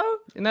on it though?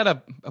 Isn't that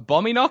a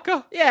bomby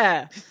knocker?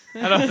 Yeah.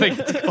 I don't think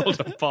it's called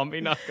a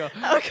bomby knocker.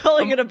 I'm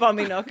calling it a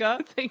bomby knocker.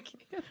 I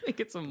think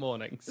it's a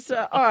morning.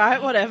 So, all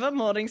right, whatever.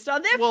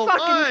 Morningstar. They're Well,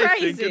 fucking I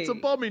crazy. think it's a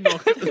bomby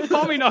knocker.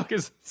 Bomby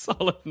knocker's a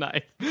solid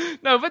name.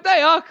 No, but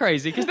they are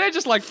crazy because they're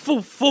just like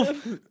full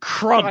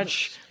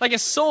crunch. Like a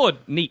sword,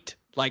 neat.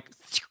 Like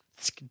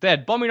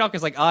dead. Bomby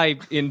knocker's like, I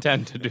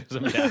intend to do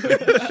some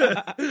damage.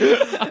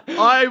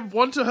 I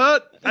want to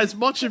hurt as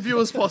much of you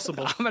as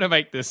possible. I'm gonna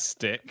make this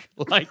stick.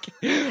 Like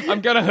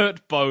I'm gonna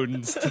hurt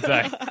bones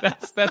today.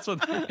 That's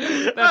what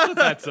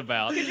that's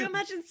about. Could you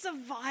imagine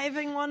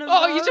surviving one of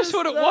Oh, those? you just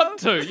wouldn't though? want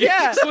to. You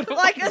Yeah, just wouldn't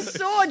like want a to.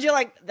 sword. You're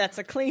like, that's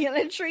a clean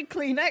entry,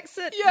 clean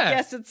exit. Yeah.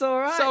 Guess it's all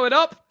right. Sew it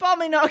up.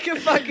 Bomby knocker,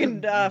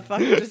 fucking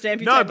just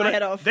amputate No, my head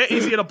but off. they're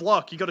easier to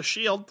block. You got a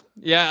shield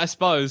Yeah, I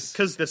suppose.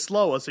 because they're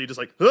slower, so you're just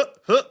like,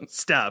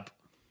 stab.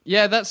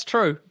 Yeah, that's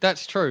true.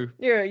 That's true.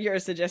 You're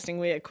suggesting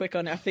we are quick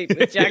on our feet,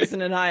 with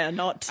Jackson and I are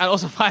not. And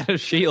also, if I had a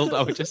shield,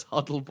 I would just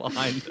huddle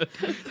behind it.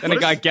 Then a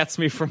guy gets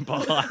me from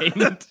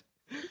behind.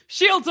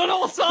 Shields on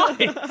all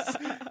sides.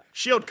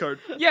 Shield code.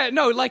 Yeah,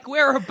 no, like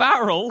wear a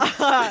barrel.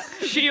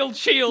 Shield,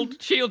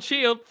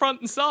 front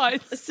and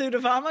sides. A suit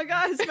of armor,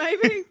 guys,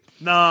 maybe?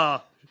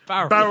 Nah.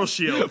 Barrel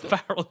shield.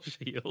 Barrel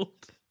shield.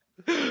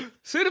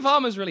 Suit of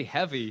armor is really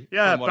heavy.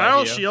 Yeah, from what I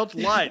barrel hear. shield,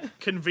 light,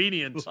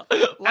 convenient,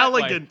 Lightweight.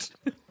 elegant.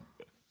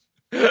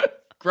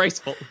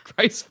 Graceful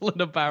in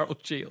a barrel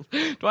shield.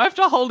 Do I have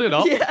to hold it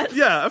up?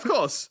 Yeah, of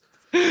course.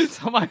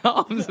 So my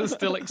arms are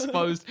still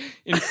exposed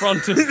in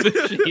front of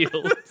the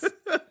shield.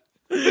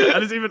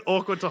 And it's even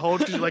awkward to hold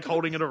because you're like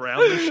holding it around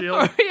the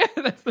shield. Yeah,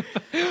 that's the...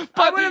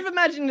 I would have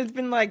imagined it's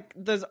been like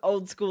those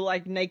old school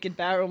like naked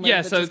barrel. moves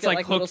Yeah, that so just it's got,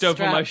 like little hooked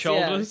over my straps,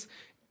 yeah. shoulders.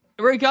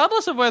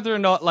 Regardless of whether or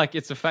not like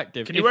it's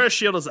effective. Can you wear a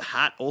shield as a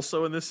hat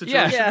also in this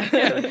situation?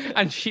 Yeah.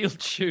 And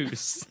shield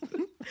shoes.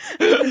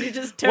 You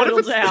just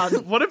turtle down.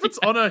 What if it's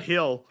on a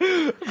hill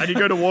and you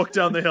go to walk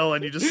down the hill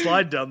and you just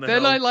slide down the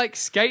Then hill? I like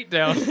skate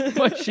down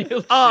my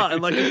shield shoes.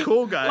 and like a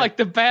cool guy. Like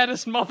the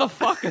baddest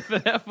motherfucker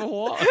that ever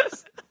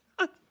was.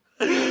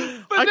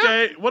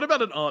 Okay, what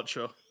about an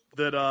archer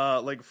that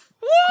like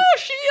Woo!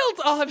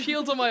 Shields! I'll have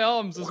shields on my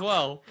arms as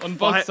well. On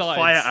both sides.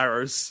 fire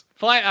arrows?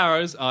 Fire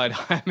arrows. I'm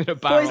in a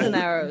barrel. Poison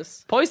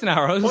arrows. Poison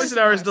arrows? Poison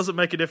arrows doesn't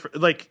make a difference.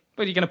 Like,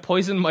 What, are you going to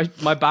poison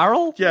my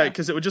barrel? yeah,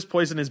 because it would just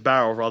poison his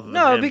barrel rather than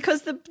No, him.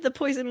 because the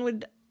poison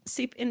would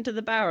seep into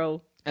the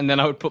barrel. And then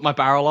I would put my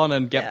barrel on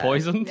and get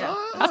poisoned? yeah.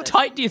 How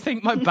tight do you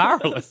think my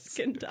barrel is?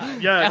 Skin tight.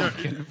 yeah, no,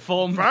 Elegant,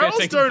 form barrels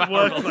fitting don't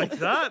barrel. work like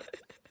that.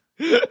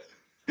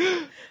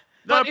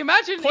 But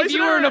imagine if poison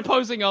you were an arrow-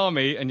 opposing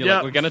army and you're Yeah.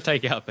 like, we're going to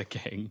take out the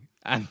king.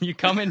 And you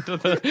come into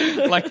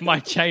the like my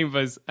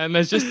chambers and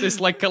there's just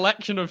this like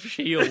collection of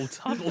shields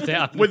huddled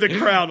down. With a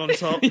crown on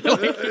top. You're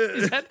like,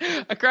 is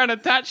that a crown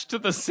attached to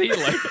the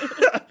ceiling?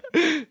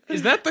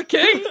 Is that the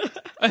king?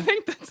 I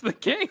think that's the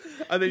king.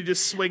 And then you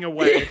just swing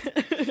away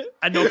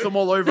and knock them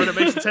all over, and it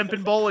makes a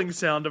 10-pin bowling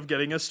sound of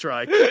getting a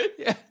strike.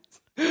 Yes.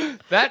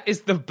 That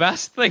is the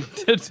best thing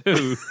to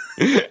do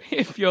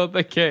if you're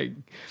the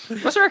king.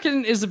 What do you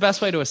reckon is the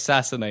best way to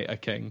assassinate a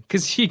king?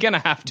 Because you're going to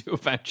have to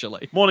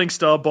eventually.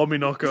 Morningstar, Bomby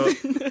Knocker,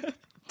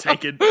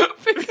 take it.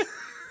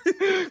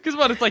 Because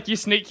what, it's like you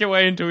sneak your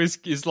way into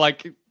his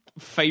like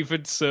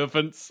favoured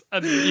servants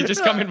and you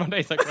just come in one day,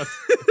 it's like,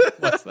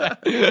 what's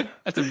that?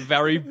 That's a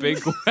very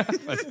big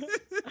weapon.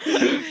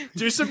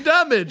 Do some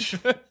damage.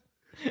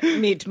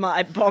 Meet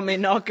my bomby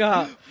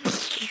knocker.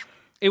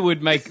 It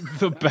would make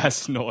the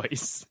best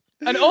noise.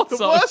 And The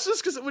also... worst is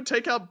because it would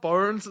take out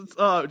bones. It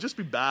would just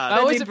be bad.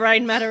 Oh, There'd is be it-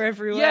 brain matter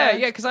everywhere.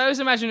 Yeah, because I always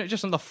imagine it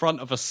just on the front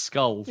of a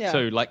skull, Yeah.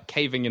 too, like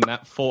caving in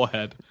that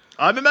forehead.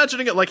 I'm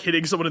imagining it like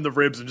hitting someone in the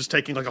ribs and just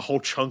taking like a whole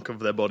chunk of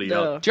their body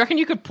No. out. Do you reckon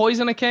you could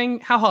poison a king?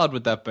 How hard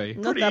would that be?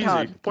 Not Pretty that easy.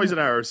 hard. Poison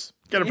arrows.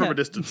 Get it from Yeah. a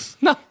distance.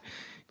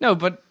 No,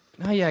 but...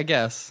 Oh, yeah, I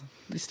guess.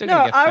 You're still No,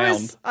 going to get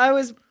found. I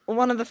was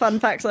one of the fun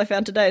facts I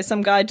found today.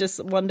 Some guy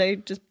just one day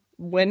just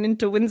went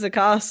into Windsor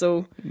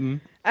Castle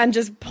and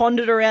just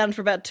pondered around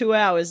for about 2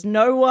 hours.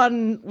 No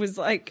one was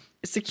like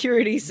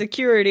security.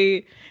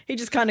 He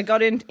just kind of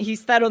got in. He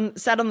sat on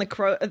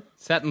the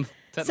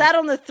Sat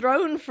on the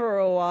throne for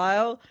a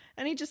while,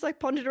 and he just like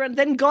pondered around.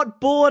 Then got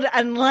bored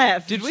and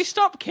left. Did we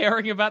stop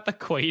caring about the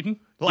Queen?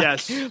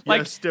 Yes. Like,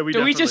 Yes, do yeah, we we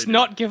definitely just do.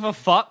 not give a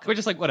fuck? We're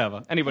just like,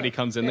 whatever. Anybody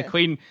comes in. The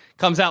Queen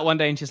comes out one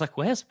day and she's like,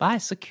 where's my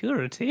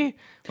security?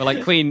 We're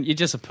like, Queen, you're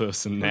just a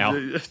person now.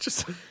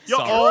 Just you're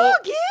Sorry. all.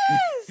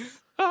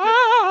 Yes.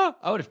 Ah!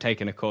 I would have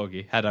taken a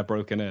corgi had I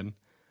broken in.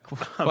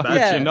 Why would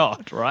Yeah. you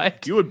not,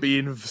 right? You would be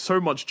in so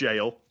much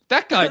jail.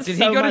 That guy, did he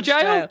So go to much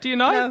jail? jail. Do you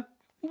know? No.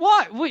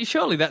 What? Wait,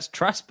 surely that's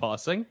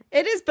trespassing.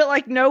 It is, but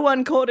like no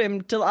one caught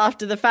him till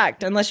after the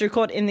fact, unless you're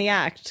caught in the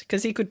act,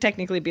 because he could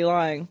technically be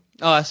lying.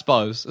 Oh, I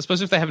suppose.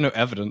 If they have no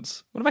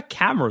evidence. What about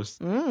cameras?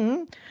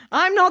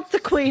 I'm not the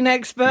Queen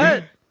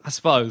expert. I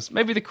suppose.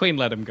 Maybe the Queen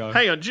let him go.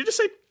 Hang on, did you just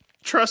say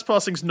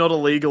trespassing's not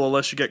illegal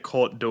unless you get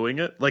caught doing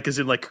it? Like, as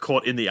in, like,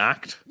 caught in the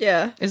act?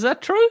 Yeah. Is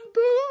that true?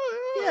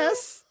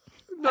 Yes.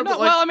 No, but, like,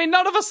 Well, I mean,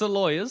 none of us are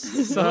lawyers,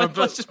 so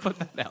let's just put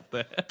that out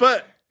there.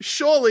 but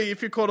surely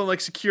if you're caught on,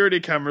 like, security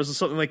cameras or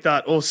something like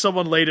that, or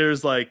someone later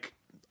is like,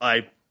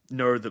 I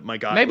know that my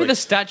guy... Maybe like, the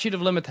statute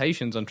of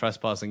limitations on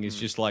trespassing is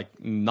just like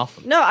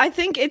nothing. No, I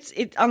think it's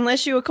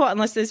unless you were caught,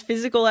 unless there's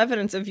physical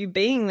evidence of you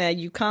being there,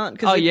 you can't.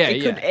 Cause Oh, it, yeah,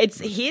 it could, yeah. it's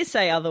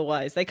hearsay.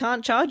 Otherwise, they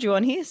can't charge you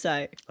on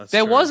hearsay. That's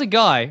There true. was a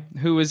guy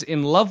who was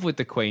in love with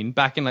the Queen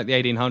back in like the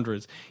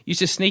 1800s. Used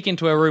to sneak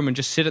into her room and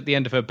just sit at the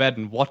end of her bed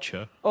and watch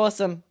her.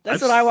 Awesome.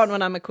 That's what I want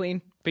when I'm a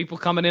queen. People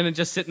coming in and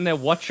just sitting there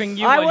watching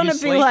you. I want want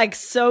to be like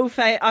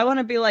I want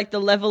to be like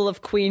the level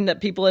of queen that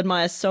people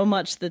admire so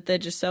much that they're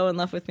just so in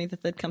love with me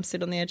that they'd come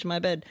sit on the edge of my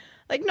bed.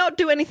 Like, not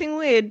do anything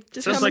weird.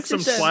 Just Sounds come like and some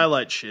sit there.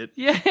 Twilight shit.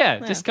 Yeah,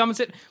 just come and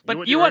sit. But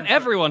want you your want own-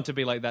 everyone to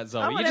be like that,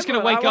 Zoe. I You're want just going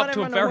to everyone- wake I up want to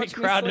a everyone to very watch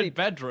me crowded sleep.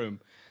 bedroom.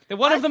 Then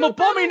one of them will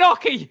bomby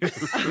knocker you.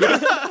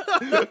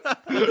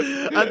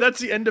 And that's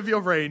the end of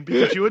your reign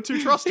because you were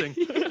too trusting.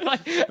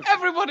 Like,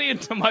 everybody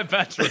into my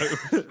bedroom.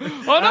 Oh,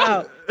 no.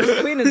 Wow, this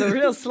queen is a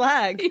real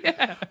slag.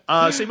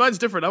 See, mine's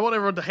different. I want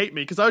everyone to hate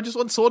me because I just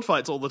want sword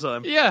fights all the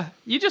time. Yeah,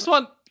 you just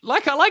want...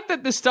 I like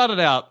that this started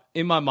out,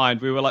 in my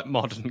mind, we were like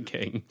modern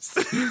kings.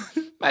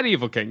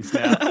 Medieval kings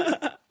now.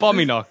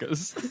 Bomby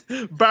knockers.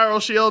 Barrel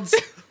shields,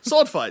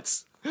 sword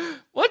fights.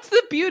 What's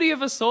the beauty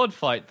of a sword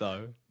fight,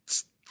 though?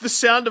 the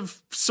sound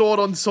of sword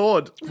on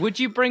sword. Would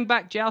you bring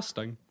back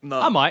jousting? No.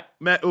 I might.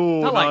 Ooh,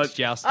 I no. liked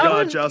jousting. No,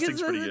 wouldn't,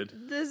 jousting's because pretty good.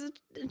 There's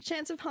a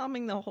chance of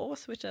harming the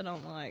horse, which I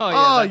don't like.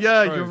 Oh, that's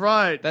yeah, true. you're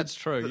right. That's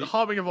true. The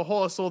harming of a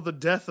horse or the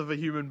death of a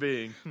human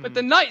being. But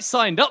the knight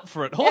signed up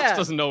for it. Horse Yeah.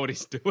 doesn't know what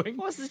he's doing.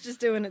 Horse is just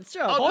doing its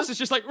job. Horse is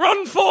just like,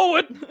 run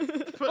forward!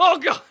 Oh,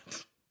 God!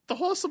 The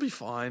horse will be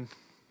fine.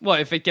 What,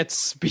 if it gets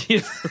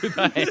speared through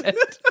the head?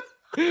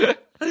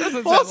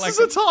 Doesn't sound Horses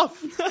like are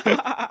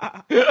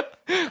tough.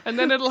 And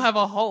then it'll have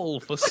a hole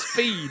for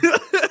speed.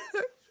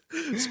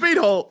 Speed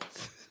hole.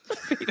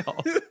 Speed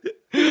hole.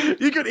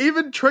 You could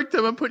even trick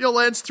them and put your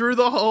lance through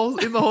the hole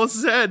in the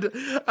horse's head,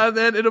 and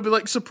then it'll be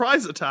like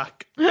surprise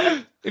attack.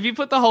 If you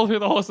put the hole through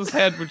the horse's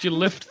head, would you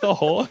lift the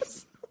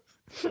horse?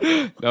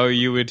 No,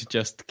 you would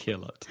just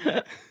kill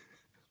it.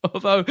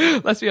 Although,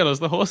 let's be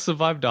honest, the horse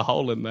survived a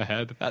hole in the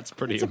head. That's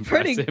pretty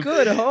impressive. Pretty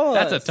good horse.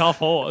 That's a tough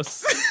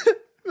horse.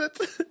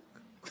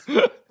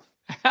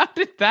 How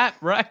did that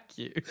wreck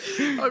you?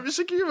 I'm just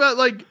thinking about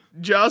like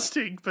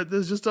jousting, but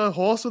there's just a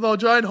horse with a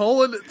giant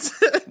hole in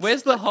it.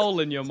 Where's the hole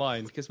in your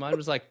mind? Because mine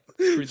was like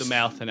through the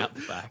mouth and out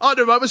the back. Oh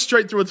no, mine was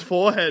straight through its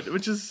forehead,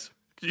 which is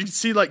you can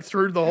see like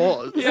through the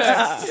horse.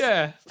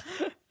 Yeah.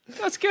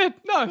 That's good.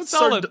 No, it's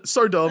solid.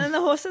 So dumb. And the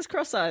horse has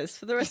cross eyes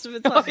for the rest of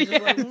its life. It's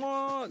just like,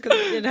 because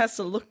it has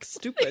to look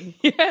stupid.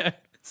 Yeah.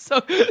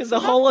 So Because the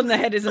hole in the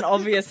head isn't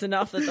obvious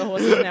enough that the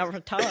horse is now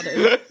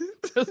retarded.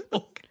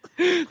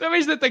 that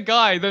means that the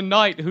guy, the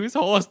knight, whose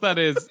horse that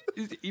is,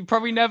 he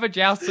probably never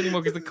jousts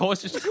anymore because the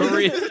horse just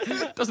careers,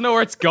 doesn't know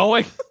where it's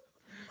going.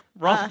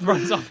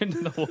 Runs off into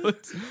the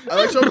woods. I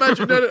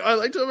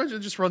like to imagine it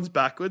just runs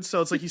backwards, so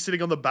it's like he's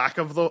sitting on the back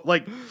of the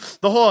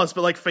horse,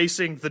 but like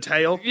facing the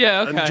tail.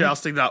 Yeah, and okay.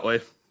 jousting that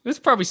way. It's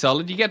probably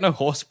solid. You get no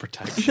horse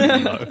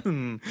protection,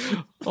 though.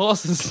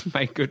 Horses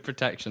make good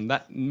protection.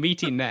 That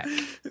meaty neck.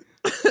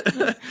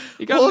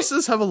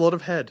 Horses have a lot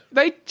of head.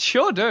 They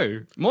sure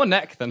do. More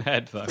neck than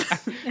head, though.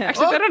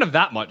 Actually, they don't have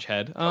that much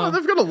head. Oh,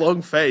 they've got a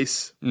long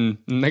face.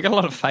 They got a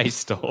lot of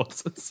face to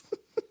horses.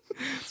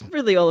 It's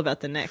really all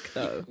about the neck,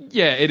 though.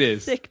 Yeah, it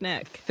is. Thick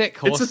neck. Thick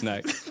horse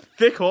neck.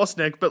 Thick horse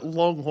neck, but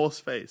long horse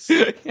face.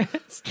 Yeah,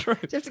 it's true.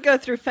 You have to go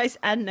through face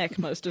and neck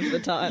most of the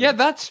time. Yeah,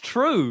 that's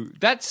true.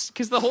 That's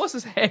because the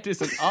horse's head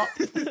isn't up.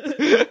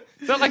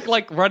 It's not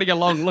like running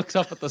along looks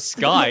up at the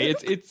sky.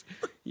 It's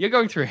you're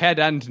going through head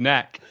and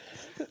neck.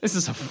 This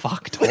is a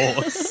fucked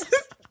horse.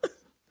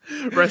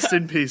 Rest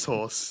in peace,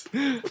 horse.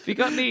 Have you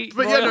got any?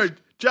 But yeah, no,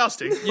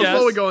 jousting. Yes.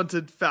 Before we go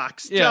into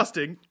facts, Yeah.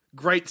 jousting,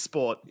 great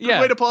sport. Good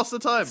Yeah. way to pass the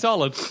time.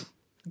 Solid.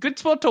 Good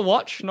sport to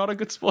watch, not a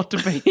good sport to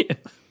be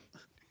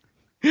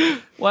in.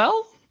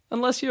 Well,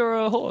 unless you're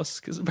a horse,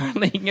 because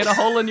apparently you can get a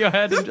hole in your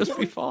head and just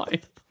be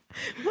fine.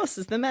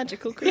 Horses, they're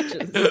magical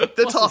creatures. They're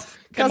tough.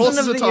 Cousin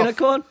Horses of are the tough.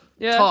 unicorn.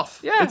 Yeah, Tough.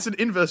 Yeah. It's an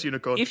inverse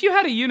unicorn. If you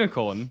had a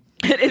unicorn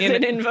It is In-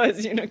 an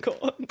inverse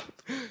unicorn.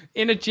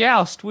 in a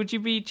joust, would you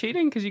be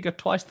cheating because you got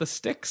twice the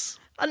sticks?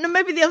 No,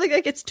 maybe the other guy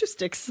gets 2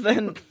 sticks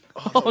then.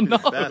 Oh no!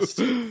 Best.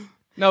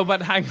 No,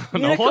 but hang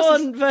on. A horse is-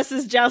 Unicorn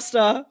versus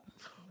jouster.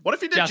 What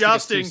if you did Jousting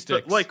gets two jousting, but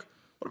sticks. like,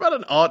 what about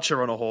an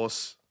archer on a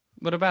horse?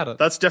 What about it?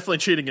 That's definitely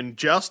cheating in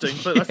jousting,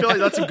 but I feel like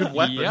that's a good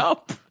weapon.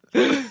 Yup.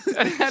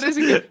 That is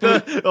a good.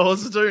 The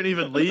horses don't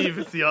even leave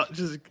if the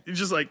archer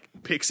just like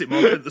picks him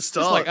up at the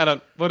start. It's like I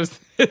don't. What is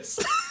this?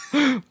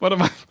 What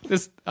am I?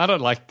 This I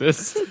don't like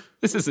this.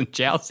 This isn't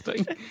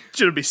jousting.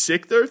 Should it be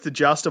sick though if the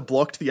jouster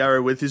blocked the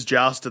arrow with his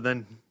joust and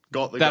then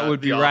got the That guy,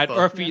 would be the rad.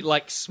 archer? Or if he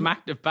like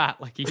smacked a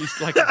bat, like he used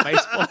like a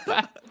baseball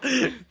bat.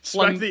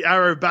 Smack the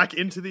arrow back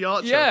into the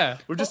archer. Yeah.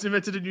 We've just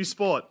invented a new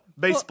sport.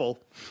 Baseball.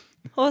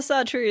 Horse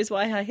archery is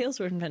why high heels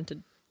were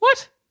invented.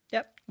 What?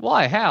 Yep.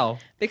 Why? How?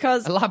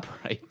 Because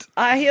Elaborate.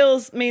 high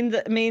heels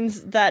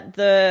means that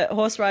the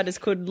horse riders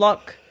could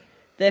lock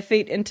their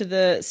feet into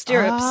the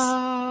stirrups,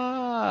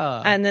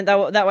 and then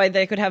that way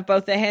they could have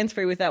both their hands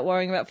free without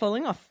worrying about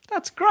falling off.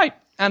 That's great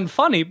and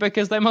funny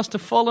because they must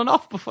have fallen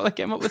off before they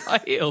came up with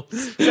high heels.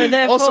 So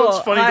therefore, Also, it's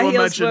funny high to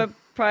heels imagine-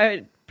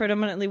 were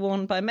predominantly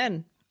worn by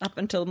men up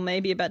until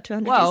maybe about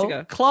 200 years Well,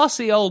 ago.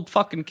 classy old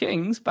fucking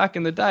kings back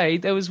in the day,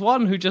 there was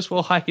one who just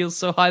wore high heels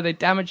so high they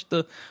damaged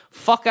the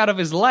fuck out of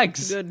his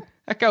legs. Good.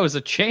 That guy was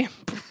a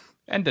champ.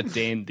 And a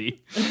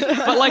dandy.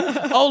 But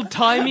like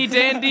old-timey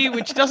dandy,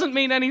 which doesn't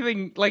mean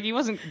anything, like he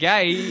wasn't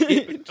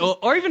gay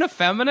or even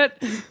effeminate.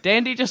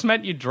 Dandy just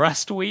meant you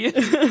dressed weird.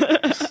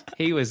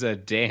 He was a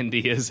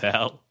dandy as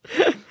hell.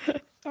 I'm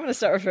going to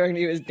start referring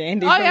to you as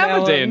dandy. I from am a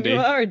now on. dandy. You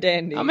are a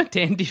dandy. I'm a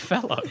dandy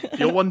fellow.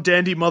 You're one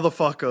dandy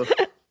motherfucker.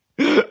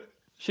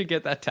 Should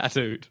get that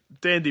tattooed.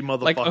 Dandy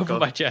motherfucker. Like over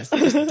my chest,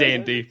 just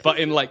dandy, but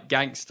in like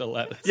gangster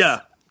letters.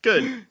 Yeah,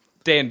 good.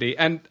 Dandy.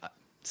 And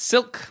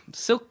silk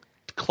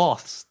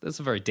cloths. That's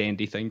a very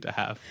dandy thing to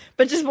have.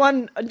 But just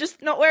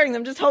not wearing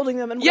them, just holding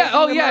them and Yeah,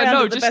 waving them around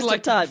at the just best like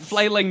of times.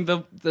 flailing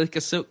like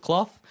a silk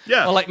cloth.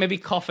 Yeah. Or like maybe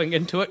coughing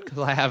into it because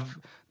I have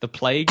the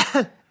plague.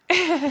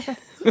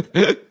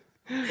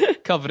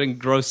 Covered in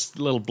gross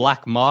little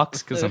black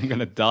marks because I'm going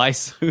to die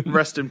soon.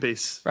 Rest in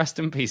peace. Rest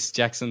in peace,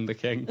 Jackson the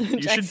King. You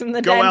Jackson should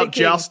the go Dandy out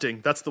King.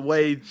 jousting. That's the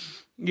way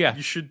Yeah.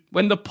 You should.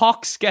 When the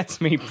pox gets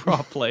me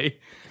properly,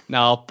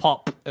 now I'll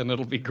pop and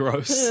it'll be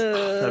gross.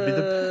 That'd be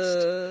the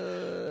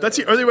best. That's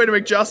the only way to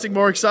make jousting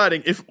more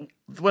exciting. If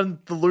when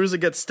the loser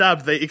gets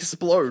stabbed, they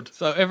explode.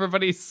 So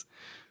everybody's...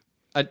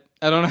 I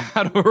don't know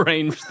how to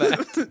arrange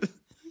that.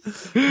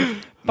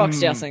 Box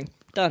jousting.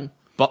 Done.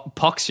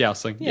 Pox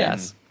jousting. Yeah.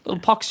 Yes. Little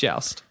pox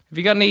joust. Have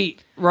you got any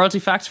royalty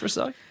facts for us,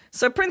 though?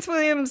 So Prince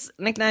William's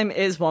nickname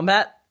is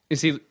Wombat.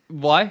 Is he...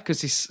 Why?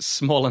 Because he's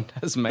small and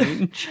has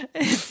mange?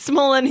 He's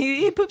small and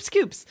he poops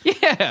scoops.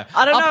 Yeah.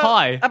 I don't up know.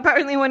 high.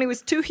 Apparently when he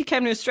was 2, he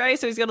came to Australia,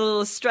 so he's got a little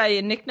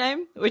Australian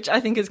nickname, which I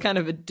think is kind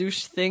of a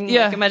douche thing.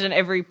 Yeah. Like, imagine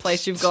every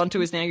place you've gone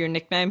to is now your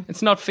nickname.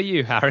 It's not for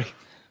you, Harry.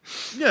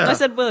 Yeah. I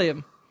said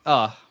William.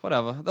 Oh,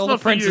 whatever. All the not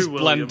for princes you,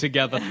 William. blend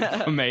together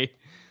for me.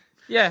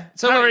 Yeah.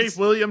 So Harry, wait,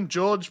 William,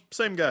 George,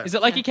 same guy. is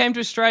it like he came to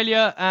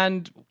Australia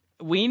and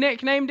we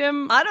nicknamed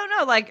him? I don't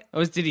know, like,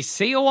 Or did he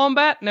see a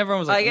wombat? And everyone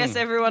was like, I guess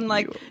everyone,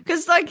 like,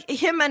 because, like,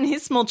 him and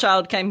his small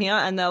child came here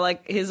and they're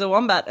like, here's a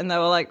wombat. And they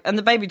were like, and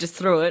the baby just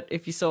threw it,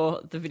 if you saw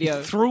the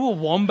video. threw a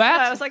wombat?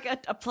 Yeah, it was like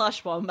a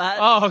plush wombat.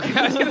 Oh, okay.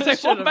 I was going to say,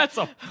 Should've. wombats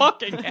are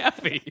fucking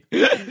heavy.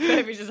 The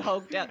baby just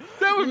hulked out.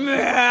 That would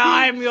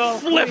I'm your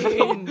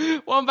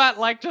queen. Wombat,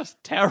 like,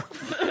 just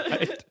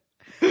terrified.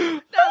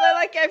 No, they,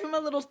 like, gave him a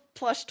little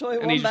plush toy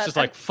wombat. And he's just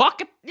like, fuck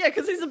it. Yeah,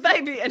 because he's a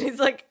baby, and he's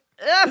like,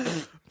 put it on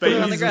the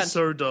Babies are ground.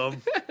 so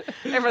dumb.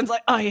 Everyone's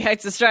like, oh, he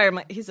hates Australia. I'm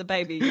like, he's a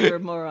baby. You're a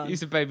moron.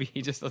 He's a baby.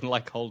 He just doesn't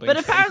like holding. But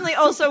things. apparently,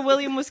 also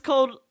William was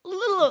called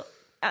Little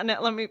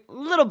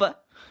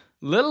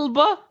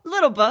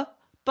Buh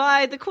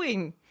by the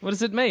Queen. What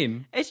does it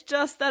mean? It's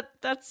just that's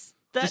that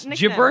Just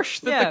nickname.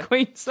 gibberish that Yeah. the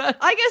Queen said?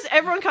 I guess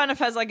everyone kind of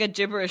has like a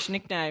gibberish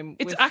nickname.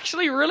 It's with-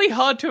 actually really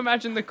hard to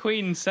imagine the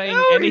Queen saying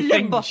Oh,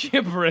 anything libba.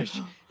 gibberish.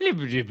 Oh,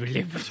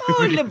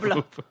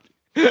 libba.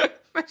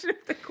 Imagine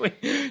if the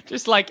Queen,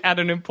 just like at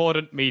an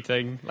important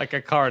meeting, like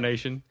a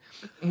coronation.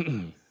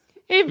 The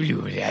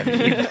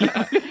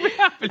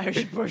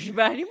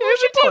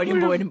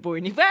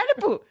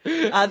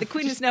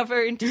Queen is now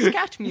very into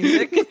scat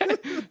music.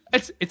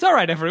 It's all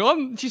right,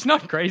 everyone. She's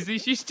not crazy.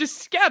 She's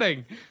just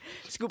scatting.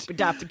 Do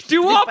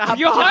Do up,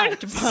 Your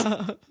Highness.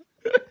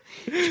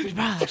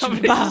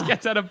 Somebody just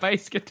gets out a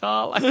bass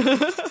guitar. Like,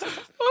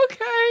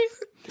 okay.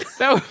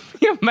 That would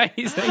be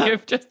amazing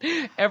if just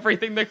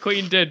everything the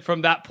Queen did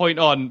from that point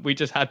on, we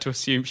just had to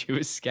assume she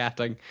was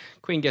scatting.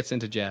 Queen gets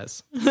into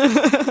jazz.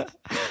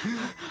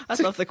 I'd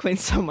love the Queen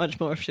so much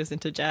more if she was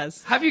into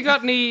jazz. Have you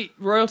got any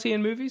royalty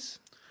in movies,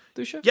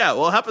 Dusha? Yeah,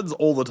 well, it happens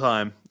all the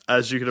time,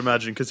 as you can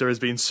imagine, because there has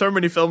been so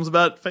many films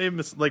about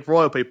famous, like,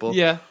 royal people.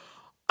 Yeah.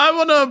 I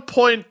want to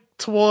point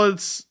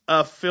towards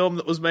a film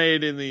that was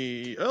made in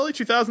the early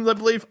 2000s, I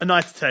believe, A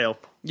Knight's Tale.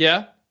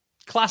 Yeah.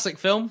 Classic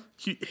film.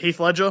 Heath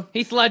Ledger.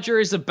 Heath Ledger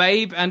is a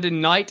babe and a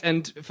knight,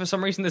 and for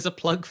some reason there's a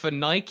plug for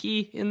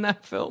Nike in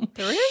that film.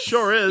 There is?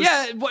 Sure is.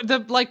 Yeah,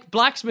 the like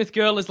blacksmith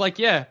girl is like,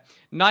 yeah,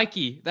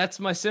 Nike, that's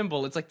my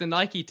symbol. It's like the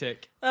Nike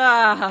tick.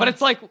 But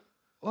it's like,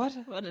 what?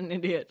 What an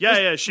idiot.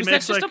 Yeah, she Was that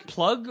makes just like... a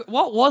plug?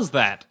 What was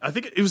that? I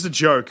think it was a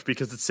joke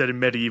because it's set in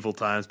medieval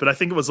times, but I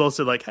think it was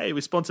also like, hey,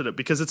 we sponsored it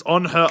because it's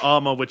on her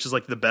armor, which is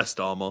like the best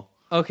armor.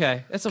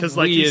 Okay, that's a Because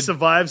like he weird...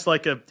 survives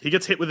he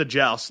gets hit with a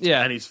joust,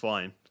 Yeah. and he's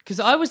fine. Because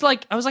I was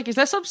like, is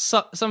there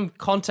some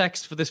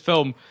context for this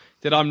film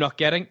that I'm not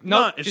getting?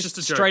 No, it's just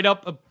a joke. straight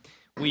up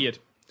weird.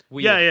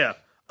 Yeah.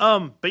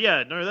 But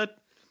yeah, no, that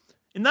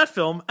in that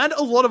film and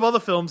a lot of other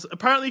films,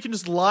 apparently you can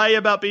just lie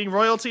about being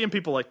royalty, and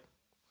people are like,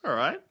 all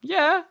right.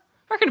 Yeah,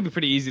 I reckon it'd be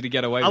pretty easy to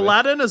get away with.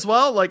 Aladdin as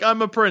well, like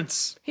I'm a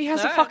prince. He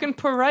has a fucking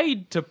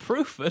parade to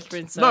prove it.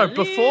 No,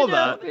 before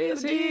that.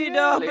 Hang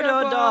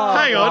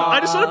Hang on, I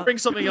just want to bring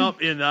something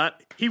up in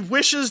that he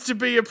wishes to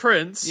be a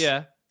prince.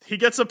 Yeah. He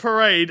gets a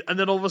parade, and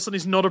then all of a sudden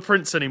he's not a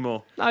prince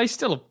anymore. No, he's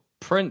still a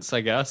prince, I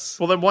guess.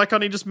 Well, then why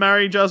can't he just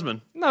marry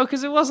Jasmine? No,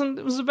 because it wasn't.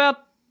 It was about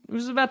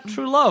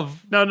true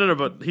love. No,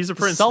 but he's a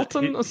prince.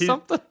 Sultan or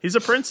something? He's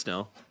a prince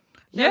now.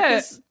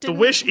 Yeah. The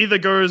wish either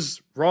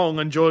goes wrong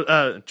on George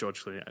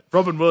Clooney,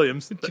 Robin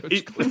Williams. He'd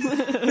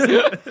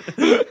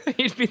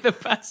be the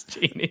best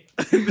genie.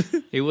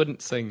 He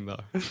wouldn't sing though.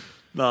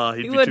 Nah,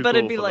 he'd He be would, too but cool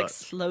it'd be for like that.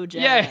 slow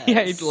jazz.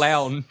 Yeah, he'd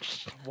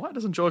lounge. Why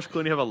doesn't George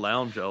Clooney have a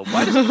lounge job?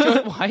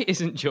 Why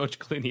isn't George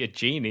Clooney a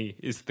genie?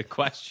 Is the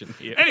question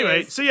here.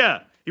 Anyway, so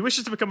yeah, he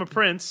wishes to become a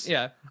prince.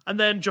 Yeah. And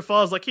then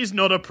Jafar's like, he's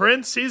not a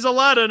prince, he's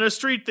Aladdin, a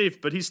street thief,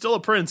 but he's still a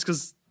prince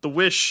because the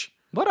wish.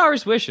 What are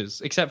his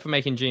wishes except for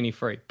making genie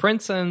free?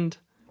 Prince and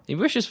he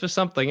wishes for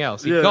something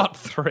else. He Yeah. got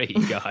 3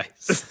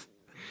 guys.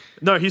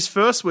 No, his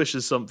first wish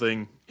is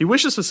something. He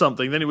wishes for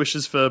something, then he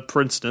wishes for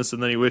princeness,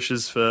 and then he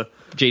wishes for...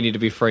 Genie to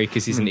be free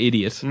because he's an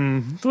idiot.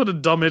 What a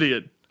dumb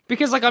idiot.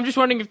 Because like I'm just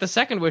wondering if the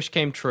second wish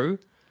came true,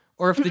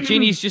 or if the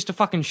genie's just a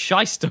fucking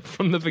shyster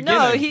from the beginning.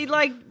 No, he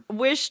like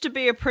wished to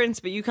be a prince,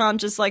 but you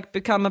can't just like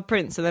become a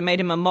prince. So they made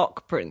him a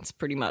mock prince,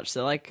 pretty much.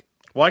 So like,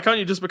 Why can't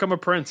you just become a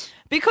prince?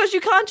 because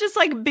you can't just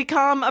like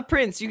become a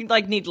prince. You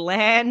like need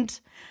land,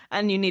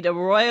 and you need a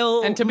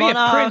royal. And to be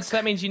monarch. a prince,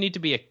 that means you need to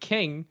be a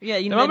king. Yeah,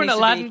 you the there moment needs to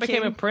be Aladdin a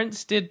became king. a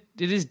prince, did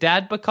his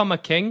dad become a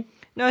king?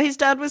 No, his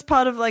dad was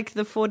part of like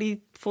the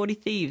 40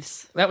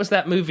 Thieves. That was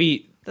that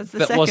movie That's the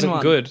that second wasn't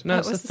one. good. No, That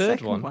it's the was third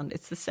second one.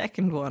 It's the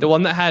second one. The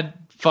one that had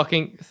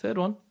fucking third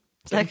one.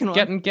 Second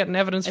one. Getting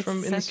evidence It's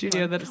from the in the second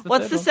studio one. that it's the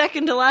What's third the one.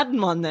 second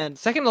Aladdin one then?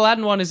 Second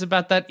Aladdin one is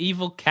about that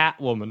evil cat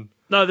woman.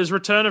 No, there's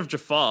Return of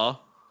Jafar.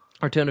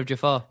 Return of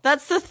Jafar.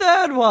 That's the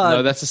third one.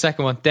 No, that's the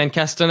second one. Dan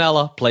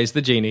Castanella plays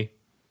the genie.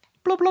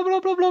 Blah, blah, blah,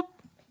 blah, blah.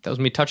 That was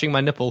me touching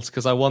my nipples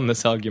because I won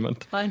this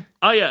argument. Fine.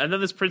 Oh, yeah, and then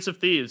there's Prince of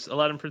Thieves.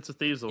 Aladdin Prince of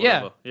Thieves or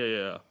Yeah. whatever.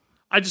 Yeah.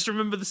 I just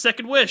remember the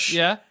second wish.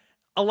 Yeah?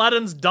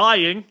 Aladdin's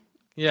dying.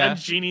 Yeah. And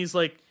Genie's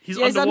like, he's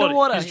Yeah, he's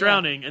underwater, He's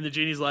drowning. And the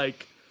Genie's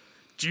like,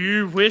 do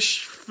you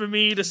wish for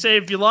me to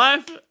save your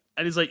life?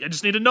 And he's like, I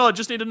just need a nod.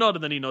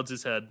 And then he nods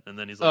his head. And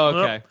then he's like, Oh,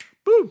 okay.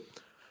 Boom.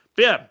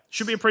 But yeah,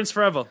 should be a prince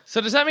forever.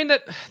 So does that mean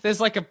that there's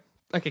like a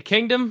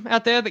kingdom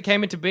out there that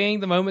came into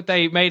being the moment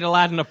they made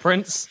Aladdin a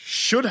prince?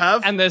 Should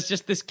have. And there's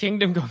just this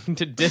kingdom going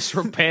into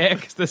disrepair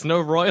because there's no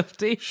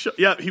royalty?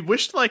 Yeah, he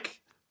wished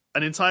like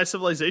an entire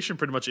civilization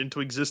pretty much into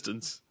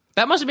existence.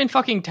 That must have been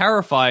fucking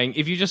terrifying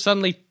if you just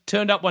suddenly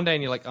turned up one day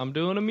and you're like, I'm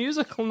doing a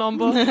musical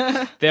number.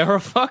 There are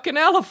fucking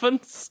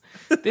elephants.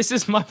 This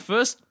is my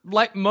first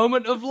like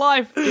moment of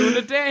life doing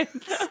a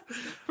dance.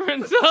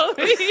 Prince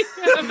Ali.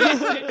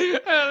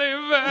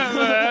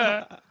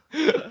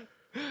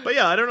 But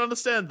yeah, I don't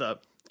understand that.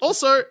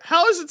 Also,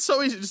 how is it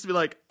so easy just to be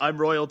like, I'm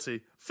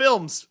royalty?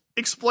 Films,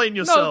 explain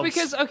yourselves. No,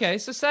 because, okay,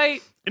 so say...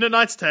 In A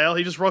Knight's Tale,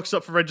 he just rocks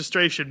up for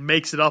registration,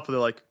 makes it up, and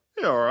they're like,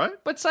 yeah, all right.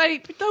 But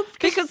say... No,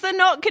 Because they're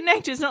not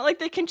connected. It's not like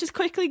they can just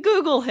quickly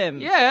Google him.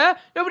 yeah,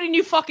 nobody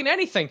knew fucking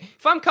anything.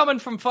 If I'm coming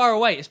from far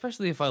away,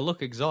 especially if I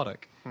look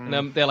exotic,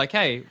 and they're like,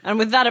 hey... And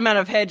with that amount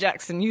of hair,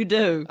 Jackson, you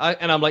do.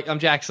 And I'm like, I'm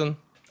Jackson,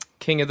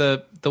 king of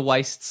the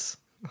wastes.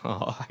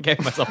 Oh, I gave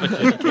myself a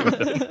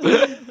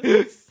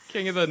shit.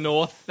 King of the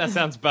North. That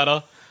sounds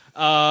better.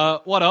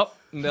 What up?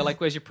 And they're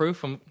like, where's your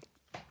proof?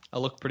 I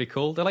look pretty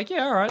cool. They're like,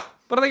 yeah, all right.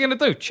 What are they going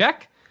to do?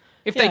 Check?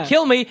 If Yeah. they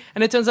kill me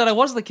and it turns out I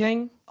was the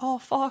king, oh,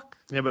 fuck.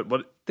 Yeah, but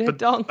what? They're but,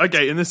 dunked.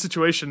 okay, in this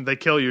situation, they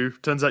kill you.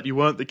 Turns out you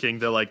weren't the king.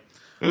 They're like,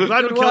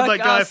 glad we Good killed work,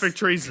 that guy us. for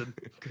treason.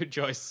 Good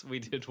choice. We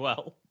did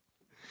well.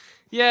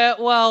 Yeah,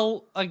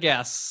 well, I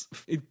guess.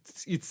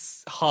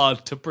 It's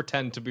hard to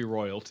pretend to be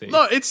royalty.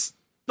 No, it's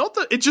not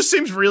that. It just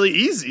seems really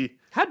easy.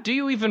 How do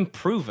you even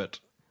prove it?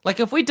 Like,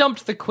 if we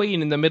dumped the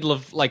queen in the middle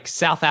of, like,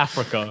 South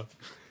Africa,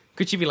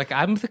 could she be like,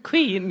 I'm the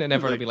queen? And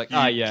everyone would be like,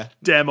 yeah.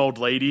 Damn old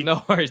lady.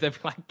 No worries. They'd be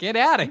like, get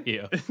out of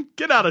here.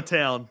 Get out of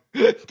town.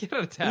 Get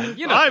out of town.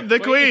 You're not I'm the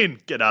queen.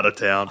 Get out of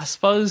town. I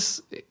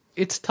suppose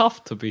it's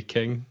tough to be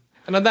king.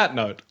 And on that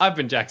note, I've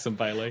been Jackson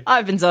Bailey.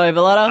 I've been Zoe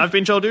Bellotta. I've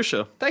been Joel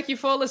Dusha. Thank you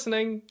for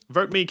listening.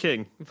 Vote me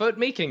king. Vote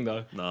me king,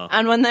 though.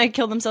 And when they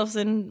kill themselves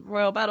in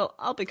royal battle,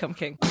 I'll become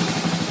king.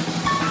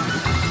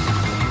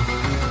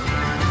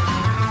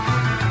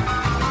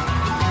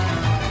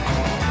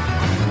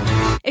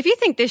 If you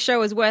think this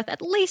show is worth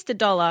at least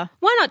 $1,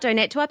 why not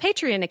donate to our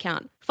Patreon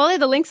account? Follow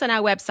the links on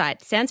our website,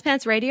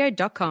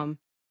 sanspantsradio.com.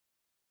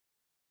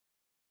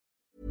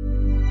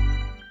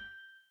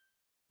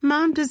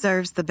 Mom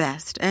deserves the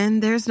best,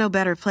 and there's no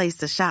better place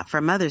to shop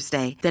for Mother's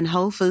Day than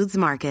Whole Foods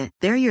Market.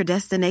 They're your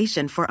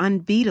destination for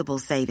unbeatable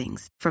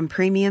savings, from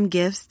premium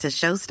gifts to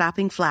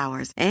show-stopping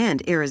flowers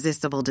and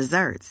irresistible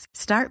desserts.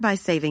 Start by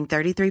saving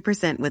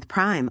 33% with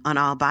Prime on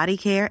all body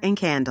care and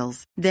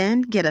candles.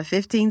 Then get a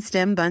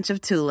 15-stem bunch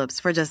of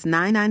tulips for just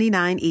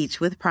 $9.99 each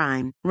with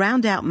Prime.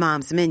 Round out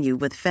Mom's menu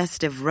with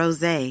festive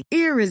rosé,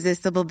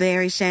 irresistible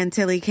berry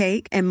chantilly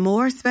cake, and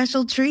more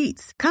special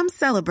treats. Come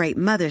celebrate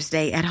Mother's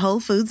Day at Whole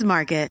Foods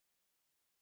Market.